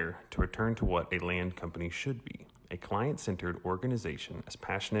desire to return to what a land company should be, a client-centered organization as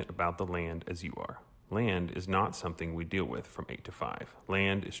passionate about the land as you are. Land is not something we deal with from 8 to 5.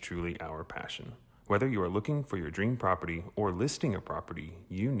 Land is truly our passion. Whether you are looking for your dream property or listing a property,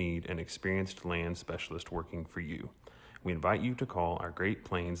 you need an experienced land specialist working for you. We invite you to call our Great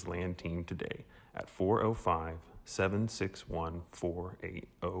Plains Land team today at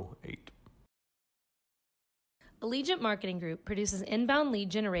 405-761-4808. Allegiant Marketing Group produces inbound lead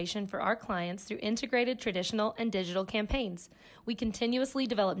generation for our clients through integrated traditional and digital campaigns. We continuously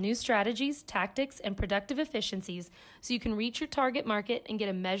develop new strategies, tactics, and productive efficiencies so you can reach your target market and get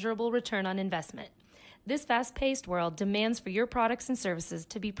a measurable return on investment. This fast-paced world demands for your products and services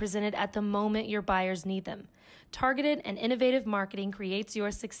to be presented at the moment your buyers need them. Targeted and innovative marketing creates your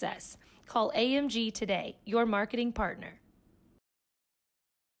success. Call AMG today, your marketing partner.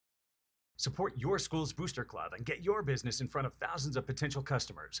 Support your school's booster club and get your business in front of thousands of potential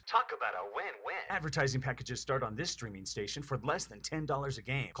customers. Talk about a win-win. Advertising packages start on this streaming station for less than $10 a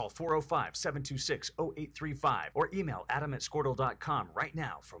game. Call 405-726-0835 or email adam@squirtle.com right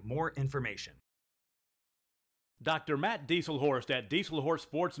now for more information. Dr. Matt Dieselhorst at Dieselhorst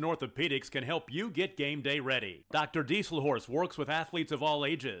Sports and Orthopedics can help you get game day ready. Dr. Dieselhorst works with athletes of all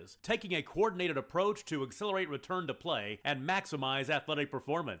ages, taking a coordinated approach to accelerate return to play and maximize athletic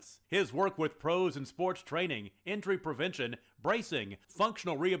performance. His work with pros in sports training, injury prevention, Bracing,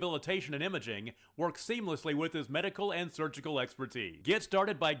 functional rehabilitation, and imaging work seamlessly with his medical and surgical expertise. Get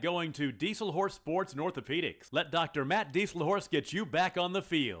started by going to Dieselhorse Sports and Orthopedics. Let Dr. Matt Dieselhorse get you back on the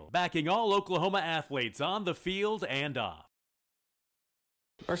field, backing all Oklahoma athletes on the field and off.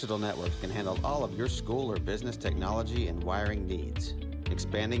 Versatile Networks can handle all of your school or business technology and wiring needs.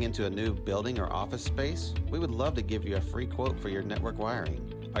 Expanding into a new building or office space? We would love to give you a free quote for your network wiring.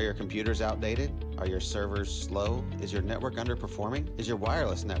 Are your computers outdated? Are your servers slow? Is your network underperforming? Is your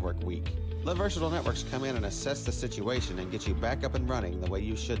wireless network weak? Let Versatile Networks come in and assess the situation and get you back up and running the way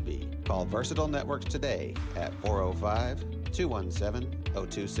you should be. Call Versatile Networks today at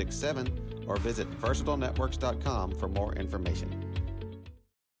 405-217-0267 or visit versatilenetworks.com for more information.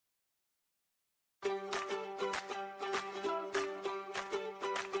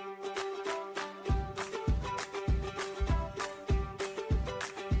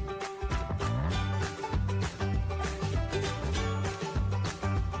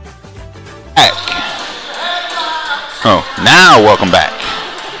 Now welcome back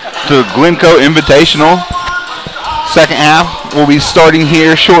to the Glencoe Invitational. Second half will be starting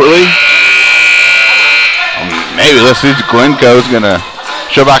here shortly. Maybe let's see if Glencoe's going to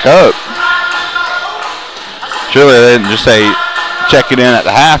show back up. Surely they didn't just say check it in at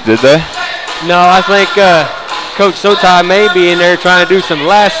the half, did they? No, I think Coach Sotai may be in there trying to do some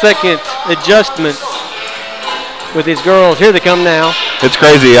last-second adjustments with his girls. Here they come now. It's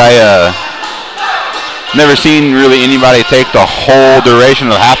crazy. Never seen really anybody take the whole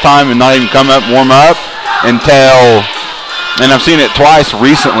duration of halftime and not even come up, warm up until, and I've seen it twice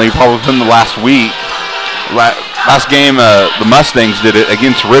recently, probably within the last week. Last game, the Mustangs did it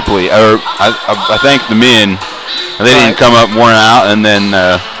against Ripley, or I think the men. They didn't come up worn out, and then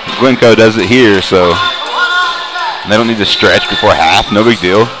Glencoe does it here, so they don't need to stretch before half. No big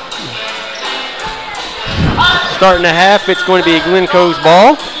deal. Starting the half, it's going to be Glencoe's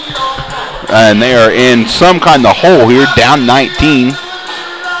ball. And they are in some kind of hole here, down 19.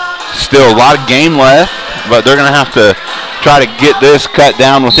 Still a lot of game left, but they're going to have to try to get this cut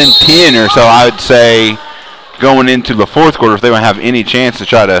down within 10 or so, I would say, going into the fourth quarter if they don't have any chance to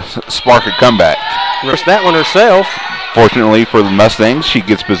try to spark a comeback. Rushed that one herself. Fortunately for the Mustangs, she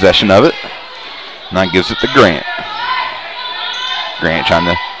gets possession of it. And that gives it to Grant. Grant trying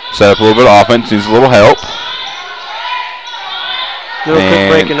to set up a little bit of offense, needs a little help. Little Cook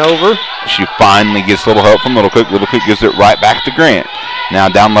breaking over. She finally gets a little help from Little Cook. Little Cook gives it right back to Grant. Now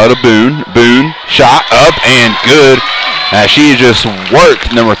down low to Boone. Boone, shot up and good. She just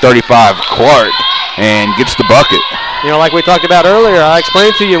worked number 35, Clark, and gets the bucket. You know, like we talked about earlier, I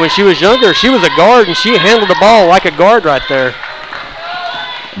explained to you when she was younger, she was a guard, and she handled the ball like a guard right there.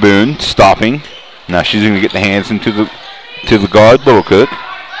 Boone stopping. Now she's going to get the hands into the guard, Little Cook.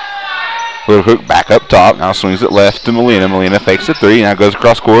 Little Cook back up top. Now swings it left to Melina. Melina fakes the three. Now goes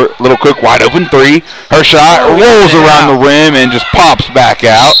across court. Little Cook wide open three. Her shot rolls around the rim and just pops back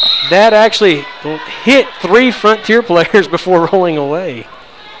out. That actually hit three Frontier players before rolling away.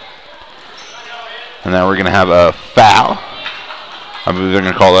 And now we're going to have a foul. I believe they're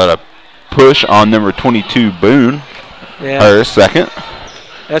going to call that a push on number 22, Boone. Yeah. Her second.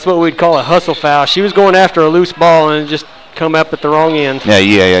 That's what we'd call a hustle foul. She was going after a loose ball and just come up at the wrong end.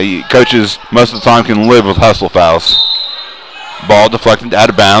 Yeah. Coaches most of the time can live with hustle fouls. Ball deflected out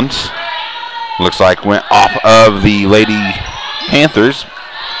of bounds. Looks like went off of the Lady Panthers.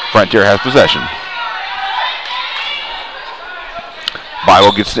 Frontier has possession.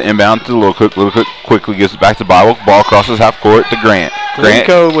 Bible gets the inbound to Little Cook. Little Cook quickly gives it back to Bible. Ball crosses half court to Grant.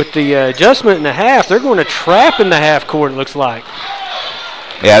 Glencoe with the adjustment in the half. They're going to trap in the half court, it looks like.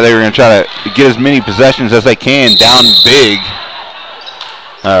 Yeah, they were going to try to get as many possessions as they can down big.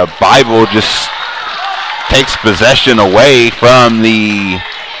 Bible just takes possession away from the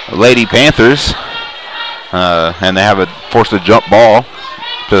Lady Panthers. And they have a forced a jump ball.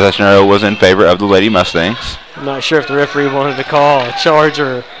 Possession arrow was in favor of the Lady Mustangs. I'm not sure if the referee wanted to call a charge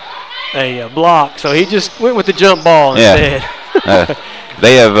or a block, so he just went with the jump ball instead.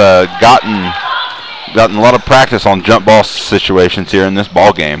 They have gotten a lot of practice on jump ball situations here in this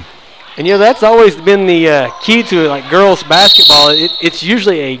ball game. And you know, that's always been the key to like girls basketball. It's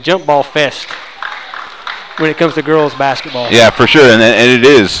usually a jump ball fest when it comes to girls basketball. Yeah, for sure, and it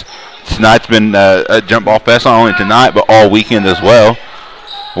is. Tonight's been a jump ball fest, not only tonight but all weekend as well.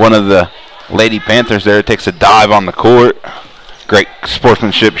 One of the Lady Panthers there takes a dive on the court. Great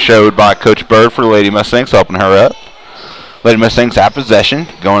sportsmanship showed by Coach Bird for the Lady Mustangs, helping her up. Lady Mustangs have possession,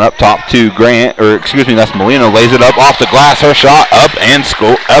 going up top to Grant, or excuse me, that's Molina, lays it up off the glass. Her shot up and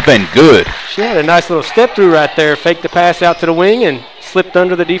good. She had a nice little step through right there, faked the pass out to the wing and slipped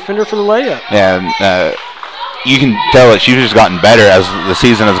under the defender for the layup. Yeah, you can tell that she's just gotten better as the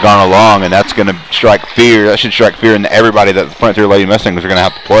season has gone along, and that's going to strike fear. That should strike fear into everybody that the Frontier Lady Mustangs are going to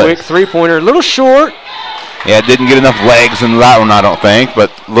have to play. Quick three-pointer, a little short. Yeah, didn't get enough legs in that one, I don't think, but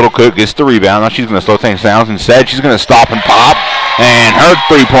Little Cook gets the rebound. Now she's going to slow things down. Instead, she's going to stop and pop, and her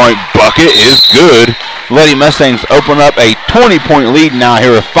three-point bucket is good. Lady Mustangs open up a 20-point lead now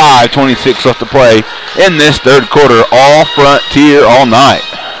here with 5:26 left to play in this third quarter. All Frontier all night.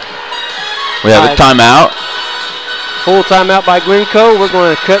 We have a timeout. Full timeout by Glencoe. We're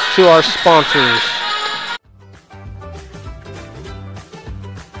going to cut to our sponsors.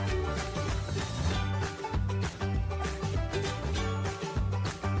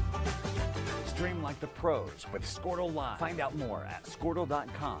 Stream like the pros with Squirtle Live. Find out more at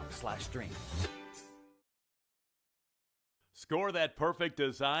squirtle.com/stream. Score that perfect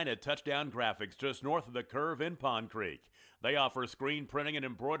design at Touchdown Graphics just north of the curve in Pond Creek. They offer screen printing and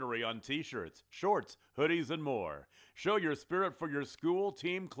embroidery on t-shirts, shorts, hoodies, and more. Show your spirit for your school,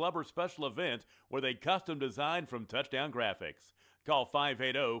 team, club, or special event with a custom design from Touchdown Graphics. Call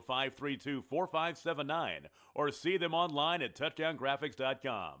 580-532-4579 or see them online at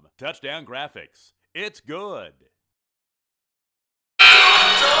touchdowngraphics.com. Touchdown Graphics. It's good.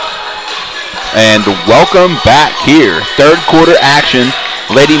 And welcome back here. Third quarter action.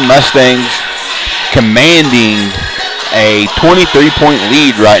 Lady Mustangs commanding a 23-point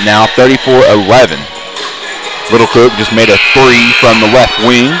lead right now, 34-11. Little Cook just made a three from the left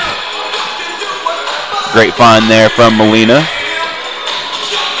wing. Great find there from Molina.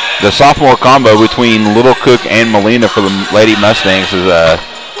 The sophomore combo between Little Cook and Molina for the Lady Mustangs is a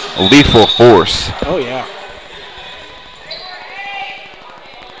lethal force. Oh, yeah.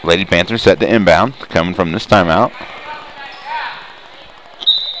 Lady Panthers set to inbound, coming from this timeout.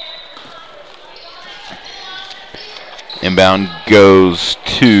 Inbound goes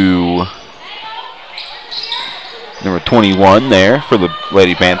to number 21 there for the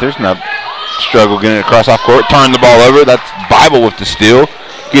Lady Panthers. Now struggle getting it across half court. Turn the ball over. That's Bible with the steal.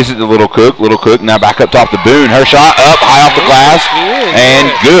 Gives it to Little Cook. Little Cook now back up top to Boone. Her shot up high off the glass.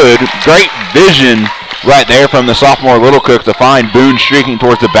 And good. Great vision right there from the sophomore Little Cook to find Boone streaking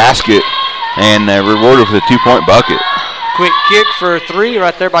towards the basket and rewarded with a 2-point bucket. Quick kick for 3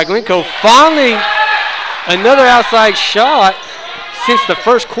 right there by Glencoe. Finally, another outside shot since the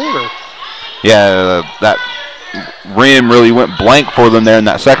first quarter. Yeah, that rim really went blank for them there in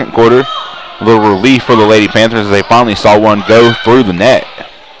that second quarter. A little relief for the Lady Panthers as they finally saw one go through the net.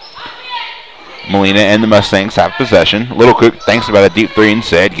 Molina and the Mustangs have possession. Little Cook thinks about a deep three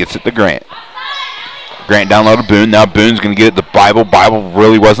instead, gets it to Grant. Grant down low to Boone. Now Boone's going to get it to Bible. Bible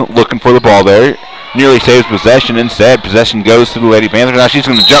really wasn't looking for the ball there. Nearly saves possession. Instead, possession goes to the Lady Panthers. Now she's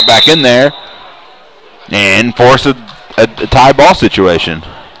going to jump back in there and force a tie ball situation.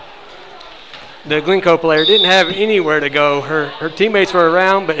 The Glencoe player didn't have anywhere to go. Her teammates were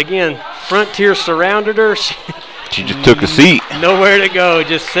around, but again, Frontier surrounded her. She just took a seat. Nowhere to go.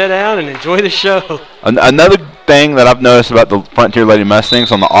 Just sit down and enjoy the show. Another thing that I've noticed about the Frontier Lady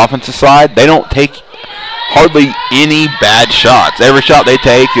Mustangs on the offensive side, they don't take hardly any bad shots. Every shot they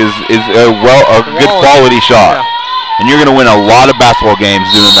take is a good quality shot. Yeah. And you're going to win a lot of basketball games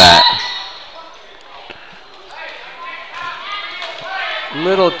doing that.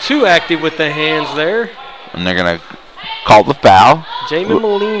 Little too active with the hands there. And they're going to call the foul. Jamie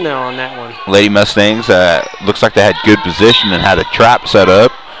Molina on that one. Lady Mustangs looks like they had good position and had a trap set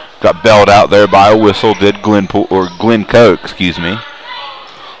up. Got bailed out there by a whistle. Did Glencoe, excuse me.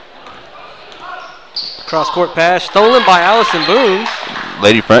 Cross-court pass stolen by Allison Boone.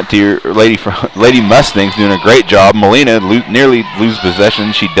 Lady Mustangs doing a great job. Molina nearly loses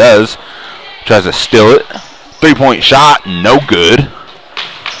possession. She does. Tries to steal it. 3-point shot, no good.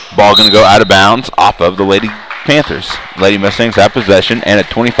 Ball going to go out of bounds off of the Lady Panthers. Lady Mustangs have possession and a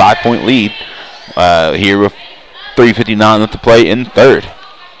 25-point lead here with 3:59 left to play in third.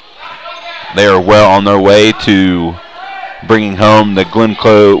 They are well on their way to bringing home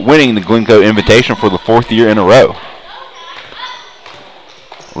winning the Glencoe Invitation for the 4th year in a row.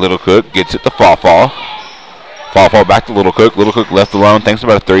 Little Cook gets it to Fall back to Little Cook. Little Cook left alone, thinks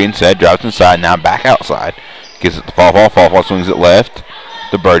about a 3 instead, drives inside, now back outside. Gives it to Fall swings it left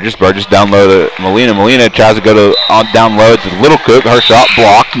to Burgess. Burgess down low to Molina. Molina tries to go down low to Little Cook. Her shot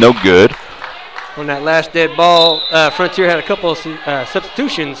blocked, no good. On that last dead ball, Frontier had a couple of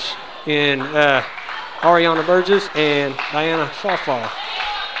substitutions in Ariana Burgess and Diana Fall.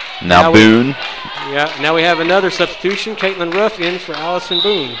 Now Boone. Now we have another substitution. Caitlin Ruff in for Allison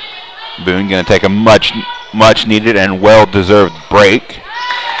Boone. Boone going to take a much needed and well-deserved break.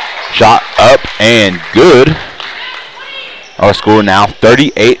 Shot up and good. Our score now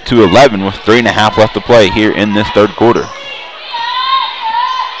 38-11 with 3.5 left to play here in this third quarter.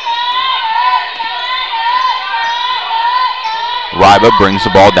 Ryba brings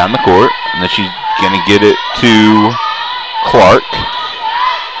the ball down the court, and then she's going to get it to Clark.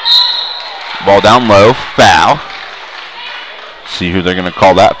 Ball down low, foul. See who they're going to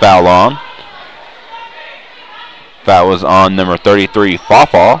call that foul on. Foul was on number 33,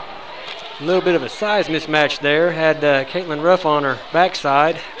 Fawful. A little bit of a size mismatch there. Had Caitlin Ruff on her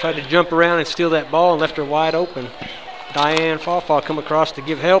backside. Tried to jump around and steal that ball and left her wide open. Diane Fawful come across to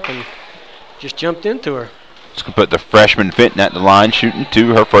give help and just jumped into her. Just going to put the freshman Fenton at the line, shooting two.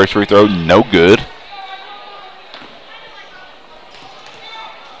 Her first free throw, no good.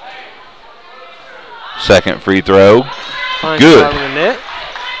 Second free throw, good.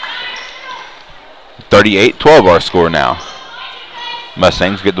 38-12 our score now.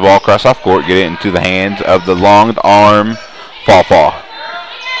 Mustangs get the ball across half court, get it into the hands of the long arm Fawful.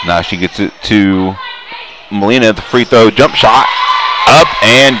 Now she gets it to Molina, the free throw jump shot, up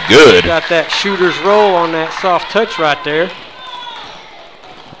and good. Got that shooter's roll on that soft touch right there.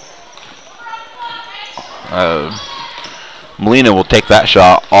 Molina will take that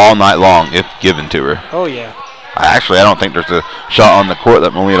shot all night long if given to her. Oh, yeah. Actually, I don't think there's a shot on the court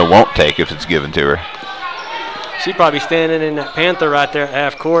that Molina won't take if it's given to her. She'd probably standing in that Panther right there at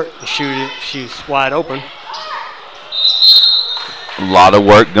half court and shoot it if she's wide open. A lot of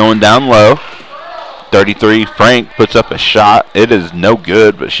work going down low. 33, Frank puts up a shot. It is no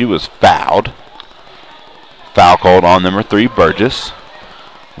good, but she was fouled. Foul called on number 3, Burgess.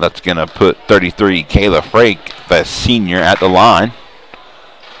 That's going to put 33, Kayla Frank, the senior, at the line.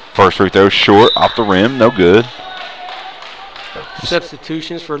 First free throw short, off the rim, no good.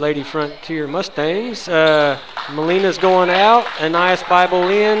 Substitutions for Lady Frontier Mustangs. Molina's going out. Anais Bible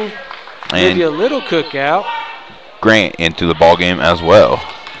in. Maybe a little cookout. Grant into the ball game as well.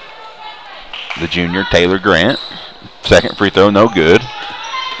 The junior, Taylor Grant. Second free throw, no good.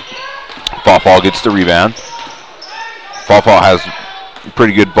 Fawful gets the rebound. Fawful has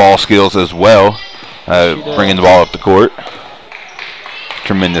pretty good ball skills as well, bringing the ball up the court.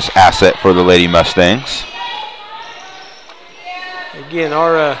 Tremendous asset for the Lady Mustangs. Again,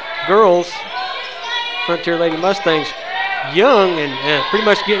 our girls, Frontier Lady Mustangs, young and pretty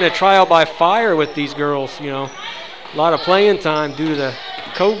much getting a trial by fire with these girls. You know, a lot of playing time due to the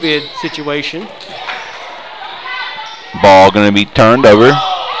COVID situation. Ball going to be turned over.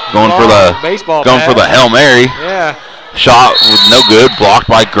 Going for the baseball going pass. for the Hail Mary. Yeah. Shot was no good, blocked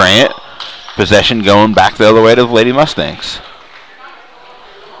by Grant. Possession going back the other way to the Lady Mustangs.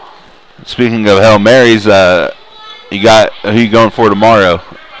 Speaking of Hail Marys, you got who you going for tomorrow?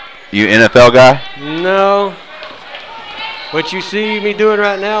 You NFL guy? No. What you see me doing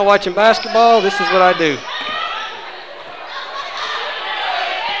right now, watching basketball, this is what I do.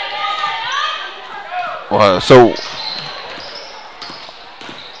 Well, so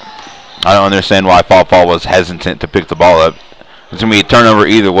I don't understand why Fawful was hesitant to pick the ball up. It's going to be a turnover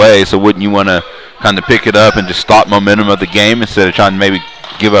either way, so wouldn't you want to kind of pick it up and just stop momentum of the game instead of trying to maybe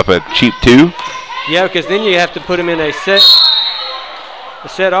give up a cheap 2? Yeah, because then you have to put them in a set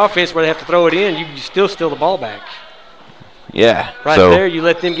offense where they have to throw it in. You still steal the ball back. Yeah. Right there, you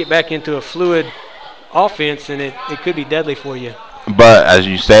let them get back into a fluid offense, and it could be deadly for you. But as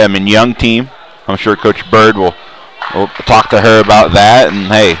you say, I mean, young team. I'm sure Coach Bird will talk to her about that, and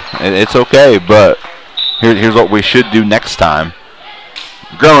hey, it's okay, but here's what we should do next time.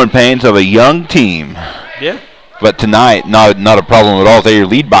 Growing pains of a young team. Yeah. But tonight, not a problem at all. They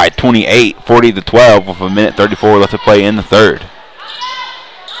lead by 28, 40-12 with 1:34 left to play in the third.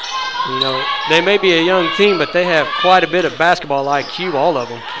 You know, they may be a young team, but they have quite a bit of basketball IQ, all of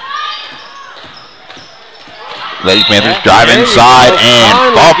them. Lady Panthers drive inside,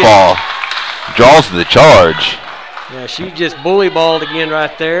 and Fawful draws the charge. Yeah, she just bully balled again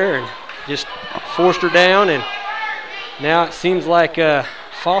right there and just forced her down, and now it seems like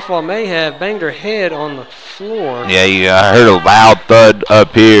Fawful may have banged her head on the floor. Yeah, I heard a loud thud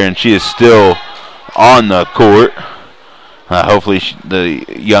up here, and she is still on the court. Hopefully the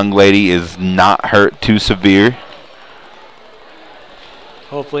young lady is not hurt too severe.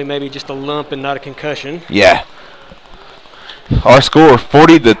 Hopefully maybe just a lump and not a concussion. Yeah. Our score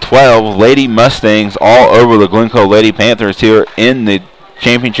 40-12. Lady Mustangs all over the Glencoe Lady Panthers here in the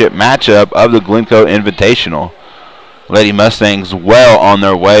championship matchup of the Glencoe Invitational. Lady Mustangs well on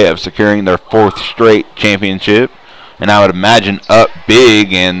their way of securing their 4th straight championship, and I would imagine up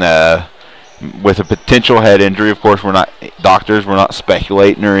big and with a potential head injury. Of course, we're not doctors, we're not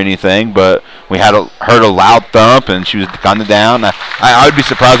speculating or anything, but we heard a loud thump and she was kind of down. I would be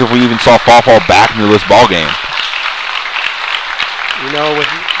surprised if we even saw Fawful back into this ball game. You know, with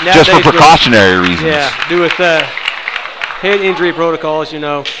just for precautionary reasons. Yeah, do with head injury protocols, you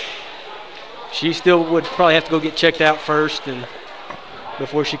know. She still would probably have to go get checked out first and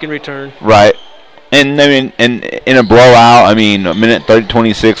before she can return. Right. And, I mean, in a blowout, I mean, a minute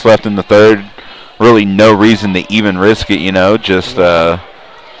 26 left in the third, really no reason to even risk it, you know. Just let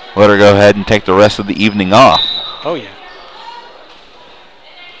her go ahead and take the rest of the evening off. Oh, yeah.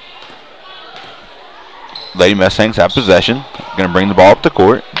 Lady Mustangs have possession. Going to bring the ball up the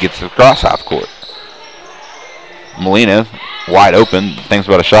court. Gets it across half court. Molina, wide open, thinks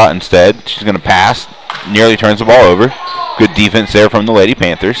about a shot instead. She's going to pass. Nearly turns the ball over. Good defense there from the Lady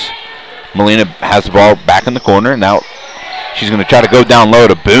Panthers. Molina has the ball back in the corner. Now she's going to try to go down low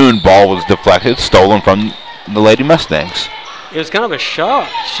to Boone. Ball was deflected, stolen from the Lady Mustangs. It was kind of a shock.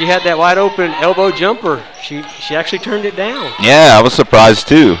 She had that wide open elbow jumper. She actually turned it down. Yeah, I was surprised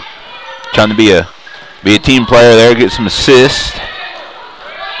too. Trying to be a team player there, get some assists.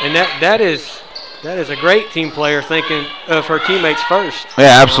 And that is a great team player, thinking of her teammates first.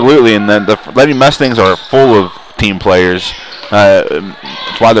 Yeah, absolutely. And then the Lady Mustangs are full of team players.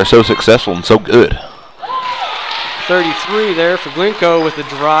 That's why they're so successful and so good. 33 there for Glencoe with the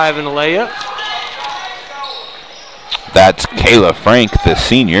drive and a layup. That's Kayla Frank, the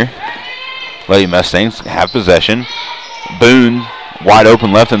senior. Lady Mustangs have possession. Boone, wide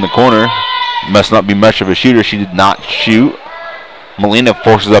open left in the corner. Must not be much of a shooter. She did not shoot. Molina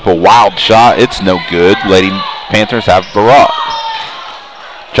forces up a wild shot. It's no good. Lady Panthers have the rock.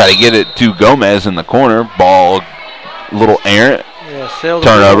 Try to get it to Gomez in the corner. Ball a little errant. Yeah, sailed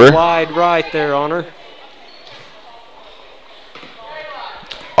turnover. A wide right there on her.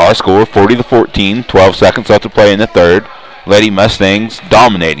 Our score 40-14. 12 seconds left to play in the third. Lady Mustangs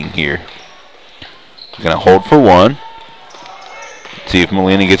dominating here. Going to hold for one. See if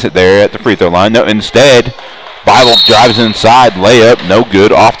Molina gets it there at the free throw line. No, instead, Bible drives inside, layup, no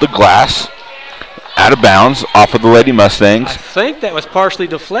good, off the glass, out of bounds, off of the Lady Mustangs. I think that was partially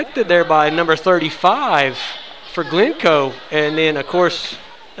deflected there by number 35 for Glencoe, and then, of course,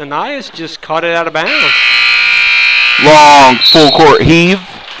 Anais just caught it out of bounds. Long full court heave,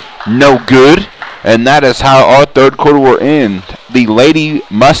 no good, and that is how our third quarter will end. The Lady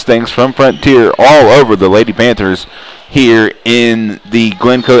Mustangs from Frontier all over the Lady Panthers here in the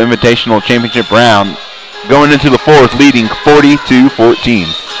Glencoe Invitational Championship round, going into the fourth, leading 40-14.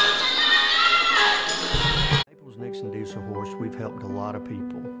 Nixon Diesel Horse, we've helped a lot of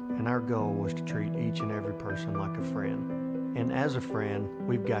people, and our goal was to treat each and every person like a friend. And as a friend,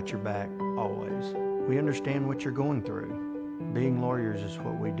 we've got your back always. We understand what you're going through. Being lawyers is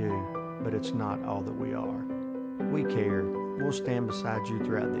what we do, but it's not all that we are. We care. We'll stand beside you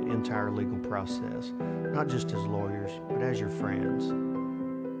throughout the entire legal process, not just as lawyers, but as your friends.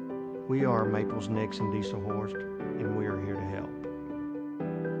 We are Maples, Nixon, Diesel Horst, and we are here to help.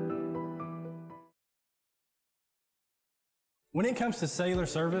 When it comes to cellular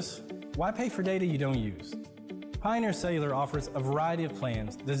service, why pay for data you don't use? Pioneer Cellular offers a variety of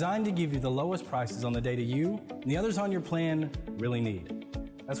plans designed to give you the lowest prices on the data you and the others on your plan really need.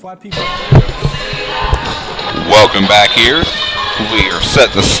 That's why people... Welcome back here. We are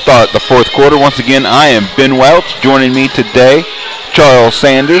set to start the fourth quarter. Once again, I am Ben Welch. Joining me today, Charles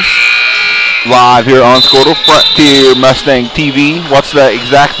Sanders. Live here on Squirtle, Frontier Mustang TV. What's the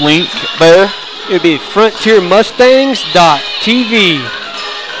exact link there? It would be frontiermustangs.tv.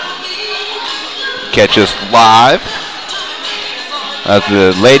 Catch us live as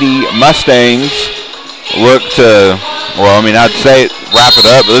the Lady Mustangs look to, well, I mean, I'd say wrap it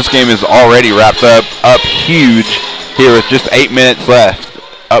up, but this game is already wrapped up huge here with just 8 minutes left,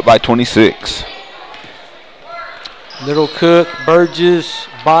 up by 26. Little Cook, Burgess,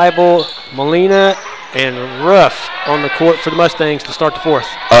 Bible, Molina, and Ruff on the court for the Mustangs to start the fourth.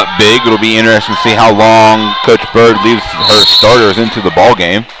 Up big. It'll be interesting to see how long Coach Bird leaves her starters into the ball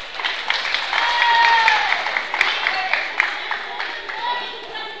game.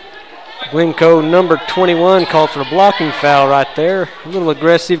 Glencoe number 21 called for a blocking foul right there. A little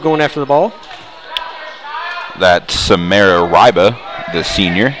aggressive going after the ball. That's Samara Ryba, the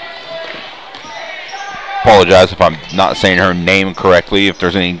senior. Apologize if I'm not saying her name correctly, if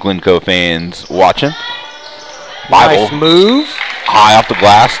there's any Glencoe fans watching. Bible, nice move. High off the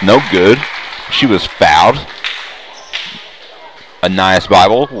glass, no good. She was fouled. Anais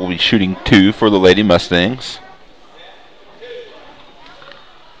Bible will be shooting 2 for the Lady Mustangs.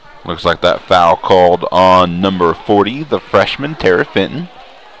 Looks like that foul called on number 40, the freshman, Tara Fenton.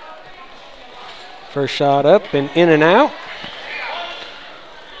 First shot up and in and out.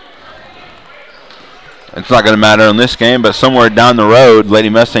 It's not going to matter in this game, but somewhere down the road, Lady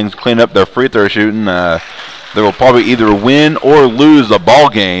Mustangs clean up their free throw shooting. They will probably either win or lose the ball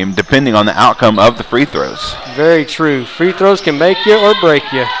game depending on the outcome of the free throws. Very true. Free throws can make you or break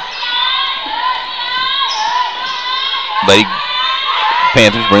you. Lady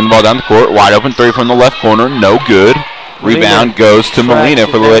Panthers bring the ball down the court. Wide open three from the left corner. No good. Rebound goes to Molina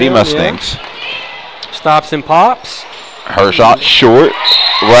for the Lady Mustangs. Yeah. Stops and pops. Her shot short.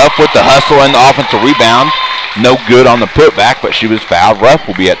 Ruff with the hustle and the offensive rebound. No good on the putback, but she was fouled. Ruff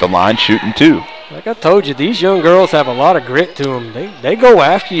will be at the line shooting 2. Like I told you, these young girls have a lot of grit to them. They go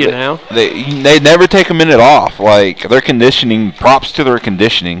after you now. They never take a minute off. Like, their conditioning, props to their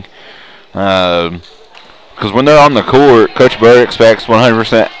conditioning. Because when they're on the court, Coach Bird expects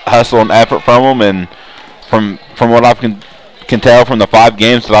 100% hustle and effort from them. And from what I can tell from the 5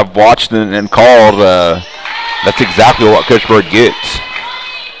 games that I've watched and called, that's exactly what Coach Bird gets.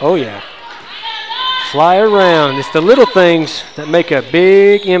 Oh, yeah. Fly around. It's the little things that make a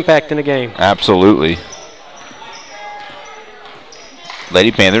big impact in the game. Absolutely.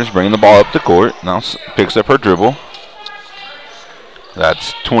 Lady Panthers bringing the ball up the court. Now picks up her dribble.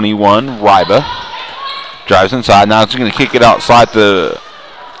 That's 21, Ryba. Drives inside. Now she's going to kick it outside to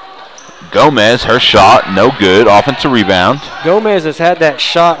Gomez. Her shot, no good. Offensive rebound. Gomez has had that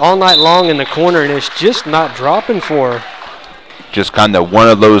shot all night long in the corner, and it's just not dropping for her. Just kind of one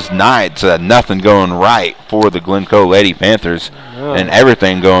of those nights, nothing going right for the Glencoe Lady Panthers, and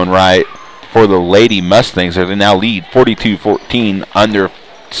everything going right for the Lady Mustangs. They now lead 42-14, under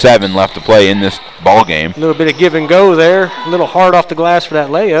 7 left to play in this ball game. A little bit of give and go there. A little hard off the glass for that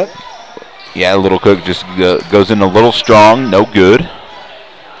layup. Yeah, Little Cook just goes in a little strong, no good.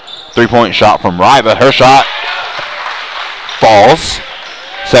 3-point shot from Ryba. Her shot falls.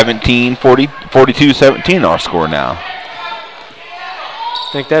 42-17 our score now.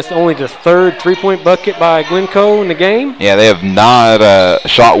 I think that's only the 3rd 3-point bucket by Glencoe in the game. Yeah, they have not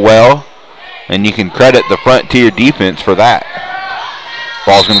shot well, and you can credit the Frontier defense for that.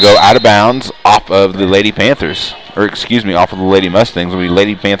 Ball's going to go out of bounds off of the Lady Panthers, or excuse me, off of the Lady Mustangs. It'll be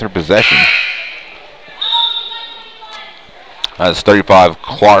Lady Panther possession. As 35,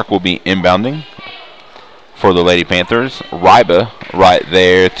 Clark will be inbounding for the Lady Panthers. Ryba right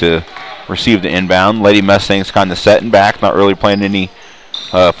there to receive the inbound. Lady Mustangs kind of setting back, not really playing any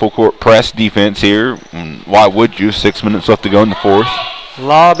full court press defense here. Why would you? 6 minutes left to go in the 4th.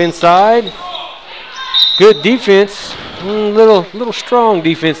 Lob inside. Good defense. Little strong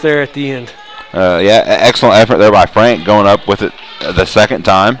defense there at the end. Yeah, excellent effort there by Frank going up with it the second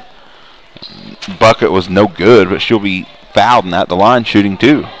time. Bucket was no good, but she'll be fouled and at the line shooting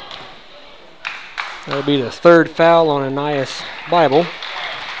 2. That'll be the 3rd foul on Anais Bible.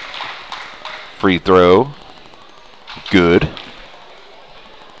 Free throw. Good.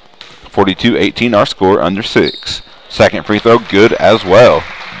 42-18 our score, under 6. Second free throw, good as well.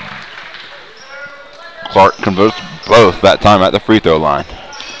 Clark converts both that time at the free throw line.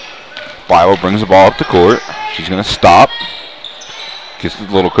 Bible brings the ball up the court. She's going to stop. Gets the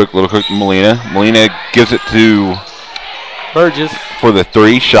Little Cook to Molina. Molina gives it to Burgess for the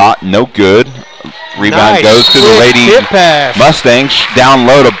 3 shot, no good. Rebound goes to the Lady Mustangs. Down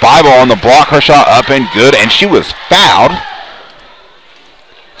low to Bible on the block. Her shot up and good, and she was fouled.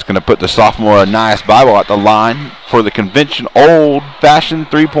 It's going to put the sophomore Anais Bible at the line for the convention old-fashioned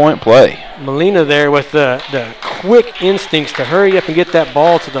 3-point play. Molina there with the quick instincts to hurry up and get that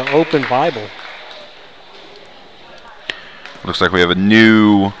ball to the open Bible. Looks like we have a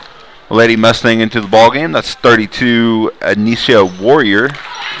new Lady Mustang into the ball game. That's 32, Anisha Warrior,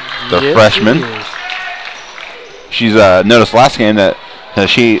 the freshman. She's noticed last game that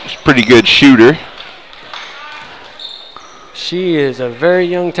she's a pretty good shooter. She is a very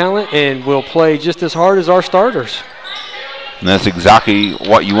young talent and will play just as hard as our starters. And that's exactly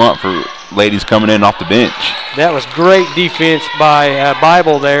what you want for ladies coming in off the bench. That was great defense by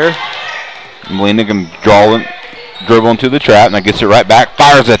Bible there. Molina can dribble into the trap, and that gets it right back.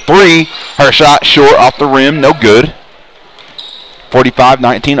 Fires a 3. Her shot short off the rim, no good.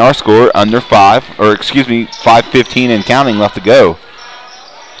 45-19 our score, under 5:15 and counting left to go.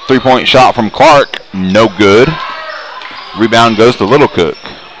 3-point shot from Clark, no good. Rebound goes to Little Cook.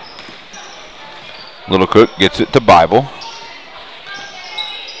 Little Cook gets it to Bible.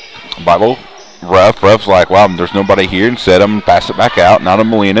 Bible, Ruff's like, wow, there's nobody here, and set him and pass it back out. Now to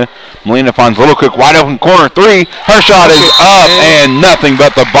Molina. Molina finds Little Cook wide open corner 3. Her shot is up and nothing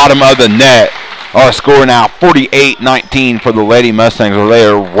but the bottom of the net. Our score now 48-19 for the Lady Mustangs, where they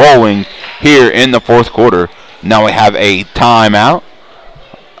are rolling here in the 4th quarter. Now we have a timeout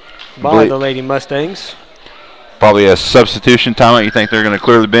by the Lady Mustangs. Probably a substitution timeout. You think they're going to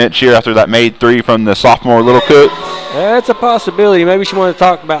clear the bench here after that made 3 from the sophomore Little Cook? That's a possibility. Maybe she wanted to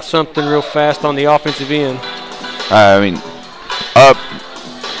talk about something real fast on the offensive end. up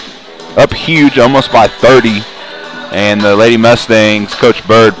huge, almost by 30. And the Lady Mustangs, Coach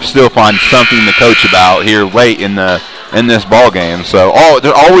Bird, still finds something to coach about here late in this ball game. So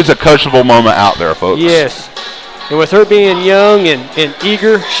there's always a coachable moment out there, folks. Yes. And with her being young and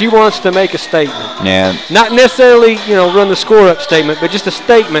eager, she wants to make a statement. Yeah. Not necessarily, run the score up statement, but just a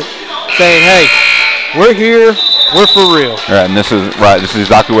statement saying, hey, we're here, we're for real. Right, and this is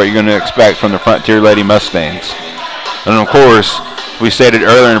exactly what you're going to expect from the Frontier Lady Mustangs. And of course, we stated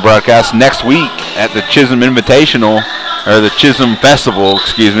earlier in the broadcast, next week at the Chisholm Invitational, or the Chisholm Festival,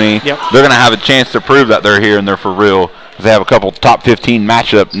 excuse me, yep, they're going to have a chance to prove that they're here and they're for real. They have a couple top 15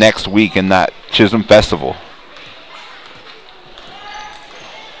 matchup next week in that Chisholm Festival.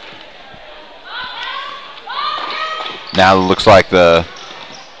 Now it looks like the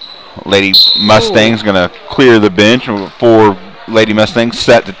Lady Mustangs going to clear the bench. 4 Lady Mustangs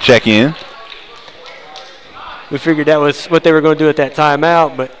set to check in. We figured that was what they were going to do at that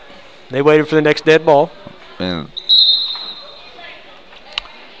timeout, but they waited for the next dead ball. And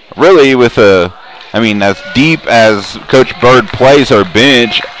really, as deep as Coach Bird plays her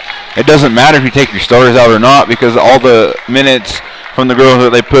bench, it doesn't matter if you take your starters out or not, because all the minutes from the girls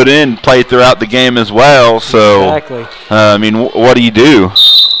that they put in play throughout the game as well. So, exactly. What do you do?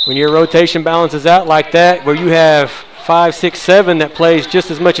 When your rotation balances out like that, where you have 5, 6, 7 that plays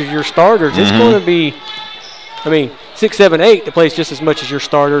just as much as your starters, it's going to be, 6, 7, 8 that plays just as much as your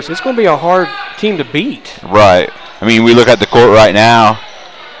starters. It's going to be a hard team to beat. Right. We look at the court right now.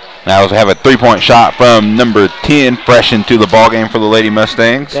 Now we have a 3-point shot from number 10, fresh into the ball game for the Lady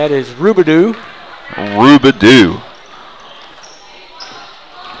Mustangs. That is Rubadoo.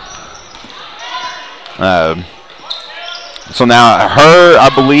 So now her, I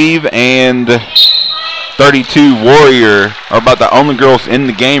believe, and 32 Warrior are about the only girls in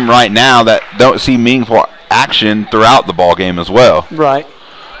the game right now that don't see meaningful action throughout the ball game as well. Right.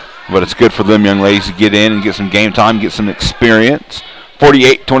 But it's good for them young ladies to get in and get some game time, get some experience.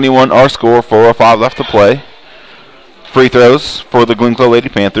 48-21 our score, 4:05 left to play. Free throws for the Glencoe Lady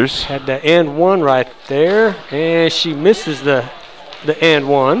Panthers. Had the and one right there, and she misses the and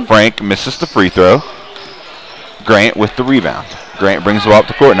one. Frank misses the free throw. Grant with the rebound. Grant brings the ball up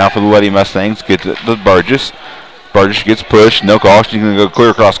the court now for the Lady Mustangs. Gets it to Burgess. Burgess gets pushed. No call. She's going to go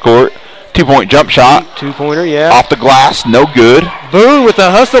clear across court. 2-point jump shot. 2-pointer, yeah. Off the glass. No good. Boone with the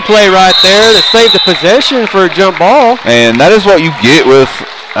hustle play right there to save the possession for a jump ball. And that is what you get with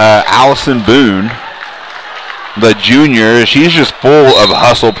Allison Boone, the junior. She's just full of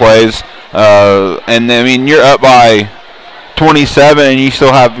hustle plays. And, you're up by 27 and you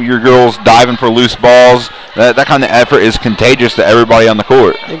still have your girls diving for loose balls. That kind of effort is contagious to everybody on the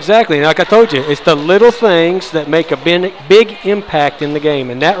court. Exactly. Like I told you, it's the little things that make a big impact in the game,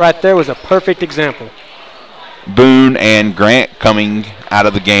 and that right there was a perfect example. Boone and Grant coming out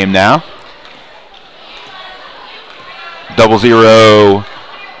of the game now. 0-0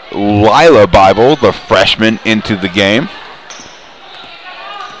 Lila Bible, the freshman, into the game.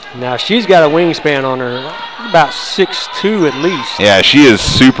 Now she's got a wingspan on her, about 6'2" at least. Yeah, she is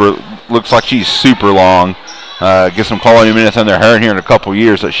looks like she's super long. Get some quality minutes under her in here in a couple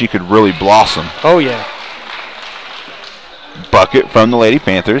years that she could really blossom. Oh, yeah. Bucket from the Lady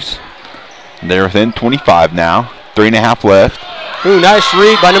Panthers. They're within 25 now. 3.5 left. Ooh, nice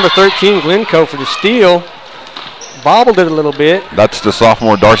read by number 13, Glencoe, for the steal. Bobbled it a little bit. That's the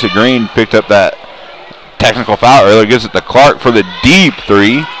sophomore Darcy Green. Picked up that technical foul earlier. Gives it to Clark for the deep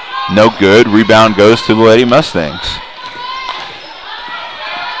three. No good. Rebound goes to the Lady Mustangs.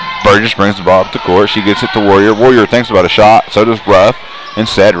 Burgess brings the ball up the court. She gets it to Warrior. Warrior thinks about a shot. So does Ruff.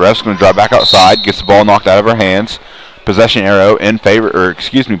 Instead, Ruff's going to drive back outside. Gets the ball knocked out of her hands. Possession arrow in favor,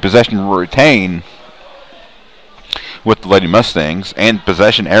 possession retain with the Lady Mustangs. And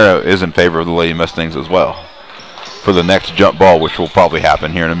possession arrow is in favor of the Lady Mustangs as well for the next jump ball, which will probably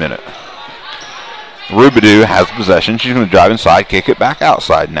happen here in a minute. Rubadoo has possession. She's going to drive inside, kick it back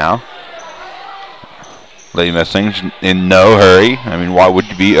outside now. Lady Mustangs in no hurry. Why would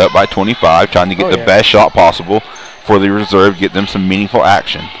you be up by 25, trying to get the best shot possible for the reserve, get them some meaningful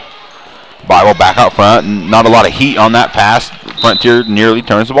action. Bible back out front, and not a lot of heat on that pass. Frontier nearly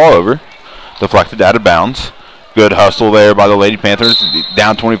turns the ball over. Deflected out of bounds. Good hustle there by the Lady Panthers.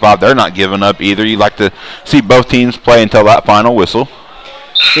 Down 25, they're not giving up either. You like to see both teams play until that final whistle.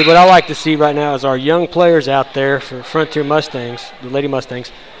 See, what I like to see right now is our young players out there for Frontier Mustangs, the Lady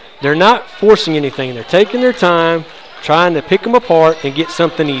Mustangs. They're not forcing anything. They're taking their time, trying to pick them apart and get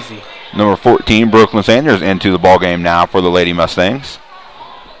something easy. Number 14, Brooklyn Sanders, into the ball game now for the Lady Mustangs.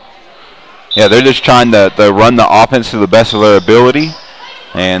 Yeah, they're just trying to run the offense to the best of their ability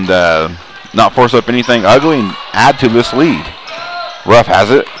and not force up anything ugly and add to this lead. Ruff has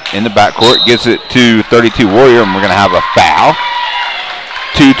it in the backcourt, gets it to 32 Warrior, and we're going to have a foul.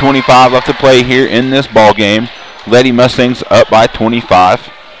 2:25 left to play here in this ball game. Lady Mustangs up by 25.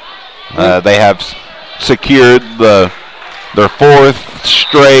 They have secured their fourth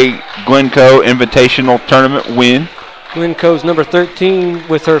straight Glencoe Invitational Tournament win. Glencoe's number 13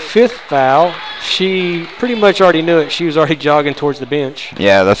 with her fifth foul. She pretty much already knew it. She was already jogging towards the bench.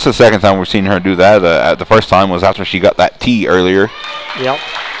 Yeah, that's the second time we've seen her do that. The first time was after she got that tee earlier. Yep.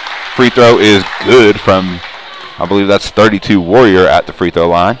 Free throw is good from, I believe that's 32 Warrior at the free throw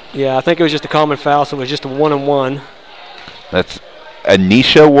line. Yeah, I think it was just a common foul, so it was just a 1-on-1. That's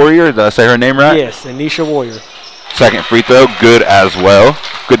Anisha Warrior. Did I say her name right? Yes, Anisha Warrior. Second free throw, good as well.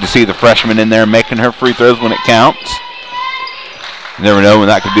 Good to see the freshman in there making her free throws when it counts. You never know when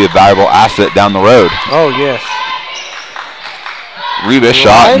that could be a valuable asset down the road. Oh, yes. Reba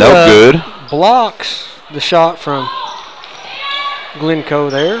shot, no good. Blocks the shot from Glencoe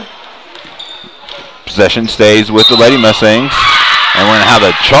there. Possession stays with the Lady Mustangs. And we're going to have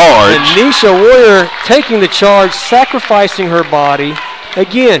a charge. Anisha Warrior taking the charge, sacrificing her body.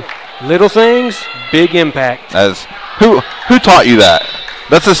 Again, little things, big impact. Who taught you that?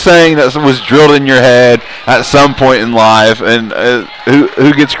 That's a saying that was drilled in your head at some point in life, and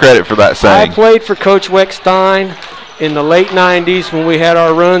who gets credit for that saying? I played for Coach Weckstein in the late 90s when we had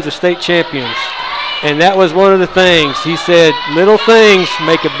our runs of state champions, and that was one of the things. He said, little things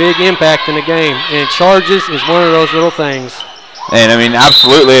make a big impact in a game, and charges is one of those little things. And, I mean,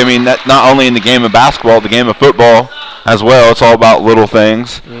 absolutely. I mean, that not only in the game of basketball, the game of football as well. It's all about little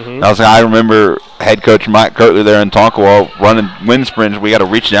things. Mm-hmm. I remember head coach Mike Kirtley there in Tonkawa running wind sprints. We got to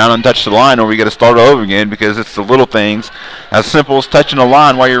reach down and touch the line, or we got to start over again because it's the little things, as simple as touching a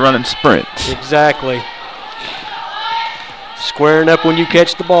line while you're running sprints. Exactly. Squaring up when you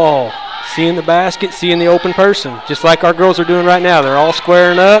catch the ball, seeing the basket, seeing the open person, just like our girls are doing right now. They're all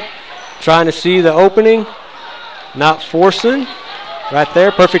squaring up, trying to see the opening, not forcing. Right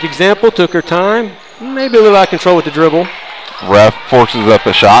there, perfect example, took her time. Maybe a little out of control with the dribble. Ref forces up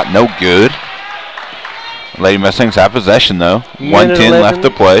a shot, no good. Lady Mustangs have possession, though. 1:10 left to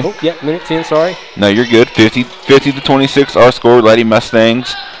play. Oh, yeah, minute 10, sorry. No, you're good. 50-26 our score. Lady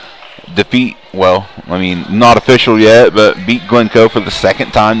Mustangs defeat, well, I mean, not official yet, but beat Glencoe for the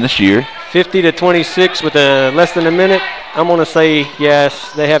second time this year. 50-26 with less than a minute. I'm going to say,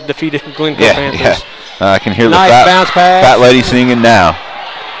 yes, they have defeated Glencoe Panthers. Yeah. I can hear nice the bounce pass. fat lady singing now.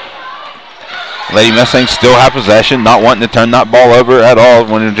 Lady Mustangs still have possession, not wanting to turn that ball over at all,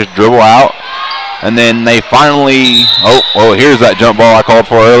 wanting to just dribble out. And then they finally, here's that jump ball I called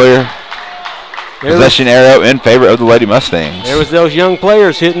for earlier. Possession arrow in favor of the Lady Mustangs. There was those young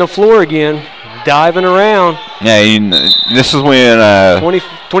players hitting the floor again, diving around. Yeah, this is when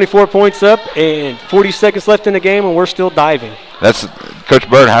 24 points up and 40 seconds left in the game, and we're still diving. Coach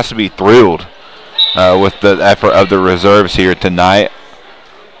Bird has to be thrilled with the effort of the reserves here tonight.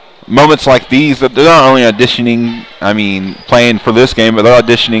 Moments like these, they're not only auditioning, playing for this game, but they're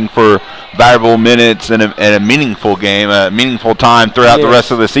auditioning for valuable minutes and a meaningful game, a meaningful time throughout the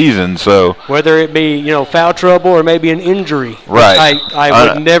rest of the season. So whether it be foul trouble or maybe an injury, right?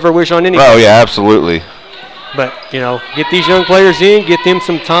 I would never wish on anyone. Oh yeah, absolutely. But get these young players in, get them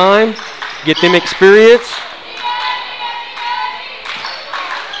some time, get them experience.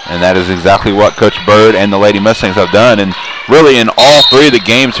 And that is exactly what Coach Bird and the Lady Mustangs have done. And really in all three of the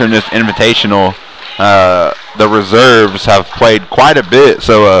games here in this invitational, the reserves have played quite a bit.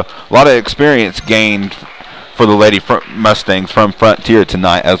 So a lot of experience gained for the Lady Mustangs from Frontier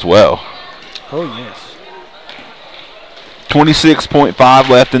tonight as well. Oh, yes. 26.5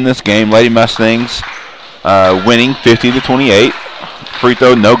 left in this game. Lady Mustangs winning 50-28. Free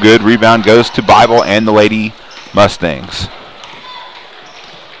throw, no good. Rebound goes to Bible and the Lady Mustangs.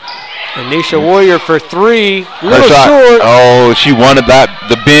 Anisha Warrior for three. Little short. Oh, she wanted that.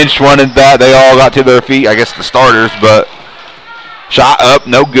 The bench wanted that. They all got to their feet. I guess the starters, but shot up,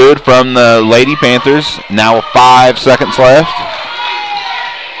 no good from the Lady Panthers. Now 5 seconds left.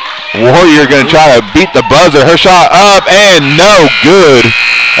 Warrior going to try to beat the buzzer. Her shot up and no good.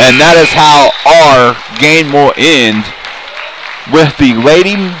 And that is how our game will end, with the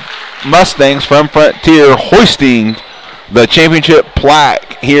Lady Mustangs from Frontier hoisting the championship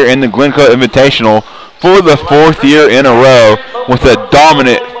plaque here in the Glencoe Invitational for the fourth year in a row, with a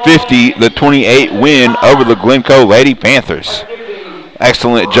dominant 50-28 win over the Glencoe Lady Panthers.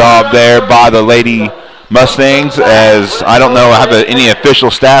 Excellent job there by the Lady Mustangs, as I don't know I have any official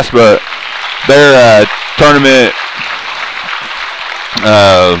stats, but their tournament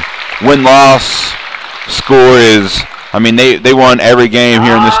win-loss score is, they won every game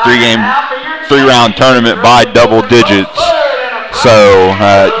here in this 3-round tournament by double digits. So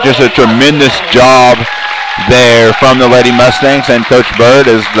just a tremendous job there from the Lady Mustangs and Coach Bird,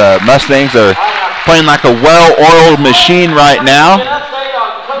 as the Mustangs are playing like a well-oiled machine right now.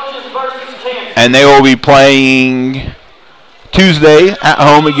 And they will be playing Tuesday at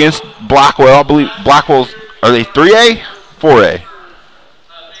home against Blackwell. I believe Blackwell's, are they 3A? 4A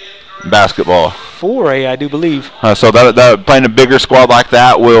basketball. 4A, I do believe. So that playing a bigger squad like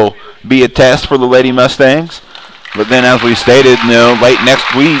that will be a test for the Lady Mustangs. But then, as we stated, late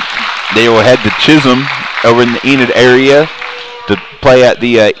next week, they will head to Chisholm over in the Enid area to play at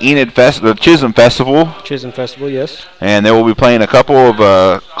the the Chisholm Festival. Chisholm Festival, yes. And they will be playing a couple of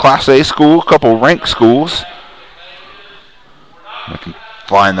Class A schools, a couple of ranked schools. I can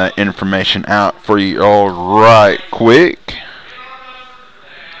find that information out for you all right quick.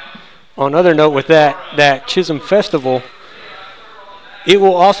 On another note with that Chisholm Festival, it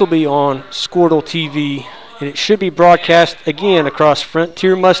will also be on Squirtle TV, and it should be broadcast again across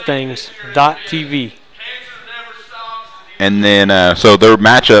FrontierMustangs.tv. And then, so their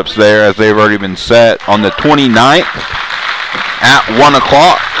matchups there, as they've already been set, on the 29th at 1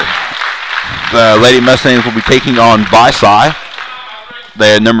 o'clock, the Lady Mustangs will be taking on Visay.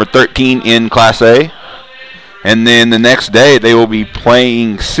 They're number 13 in Class A. And then the next day, they will be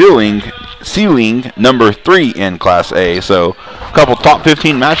playing Sealing number 3 in Class A. So a couple top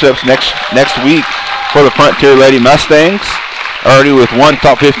 15 matchups next week for the Frontier Lady Mustangs. Already with one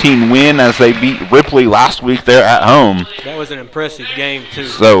top 15 win as they beat Ripley last week there at home. That was an impressive game, too.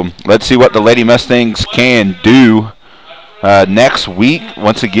 So let's see what the Lady Mustangs can do next week.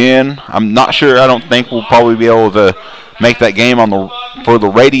 Once again, I'm not sure. I don't think we'll probably be able to make that game for the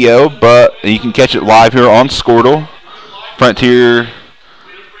radio, but you can catch it live here on Squirtle. FrontierMustangs.tv.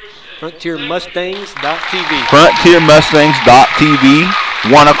 FrontierMustangs.tv.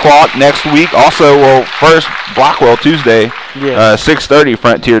 1 o'clock next week. Also, first Blackwell Tuesday, 6:30.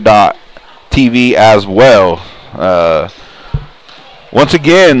 Frontier.tv as well. Once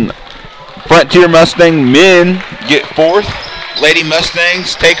again, Frontier Mustang men get 4th. Lady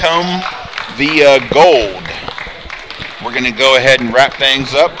Mustangs take home the gold. We're going to go ahead and wrap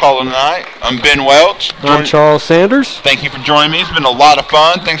things up. Call it a night. I'm Ben Welch. I'm Charles Sanders. Thank you for joining me. It's been a lot of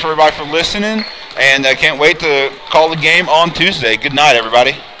fun. Thanks, everybody, for listening. And I can't wait to call the game on Tuesday. Good night,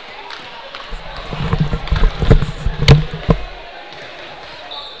 everybody.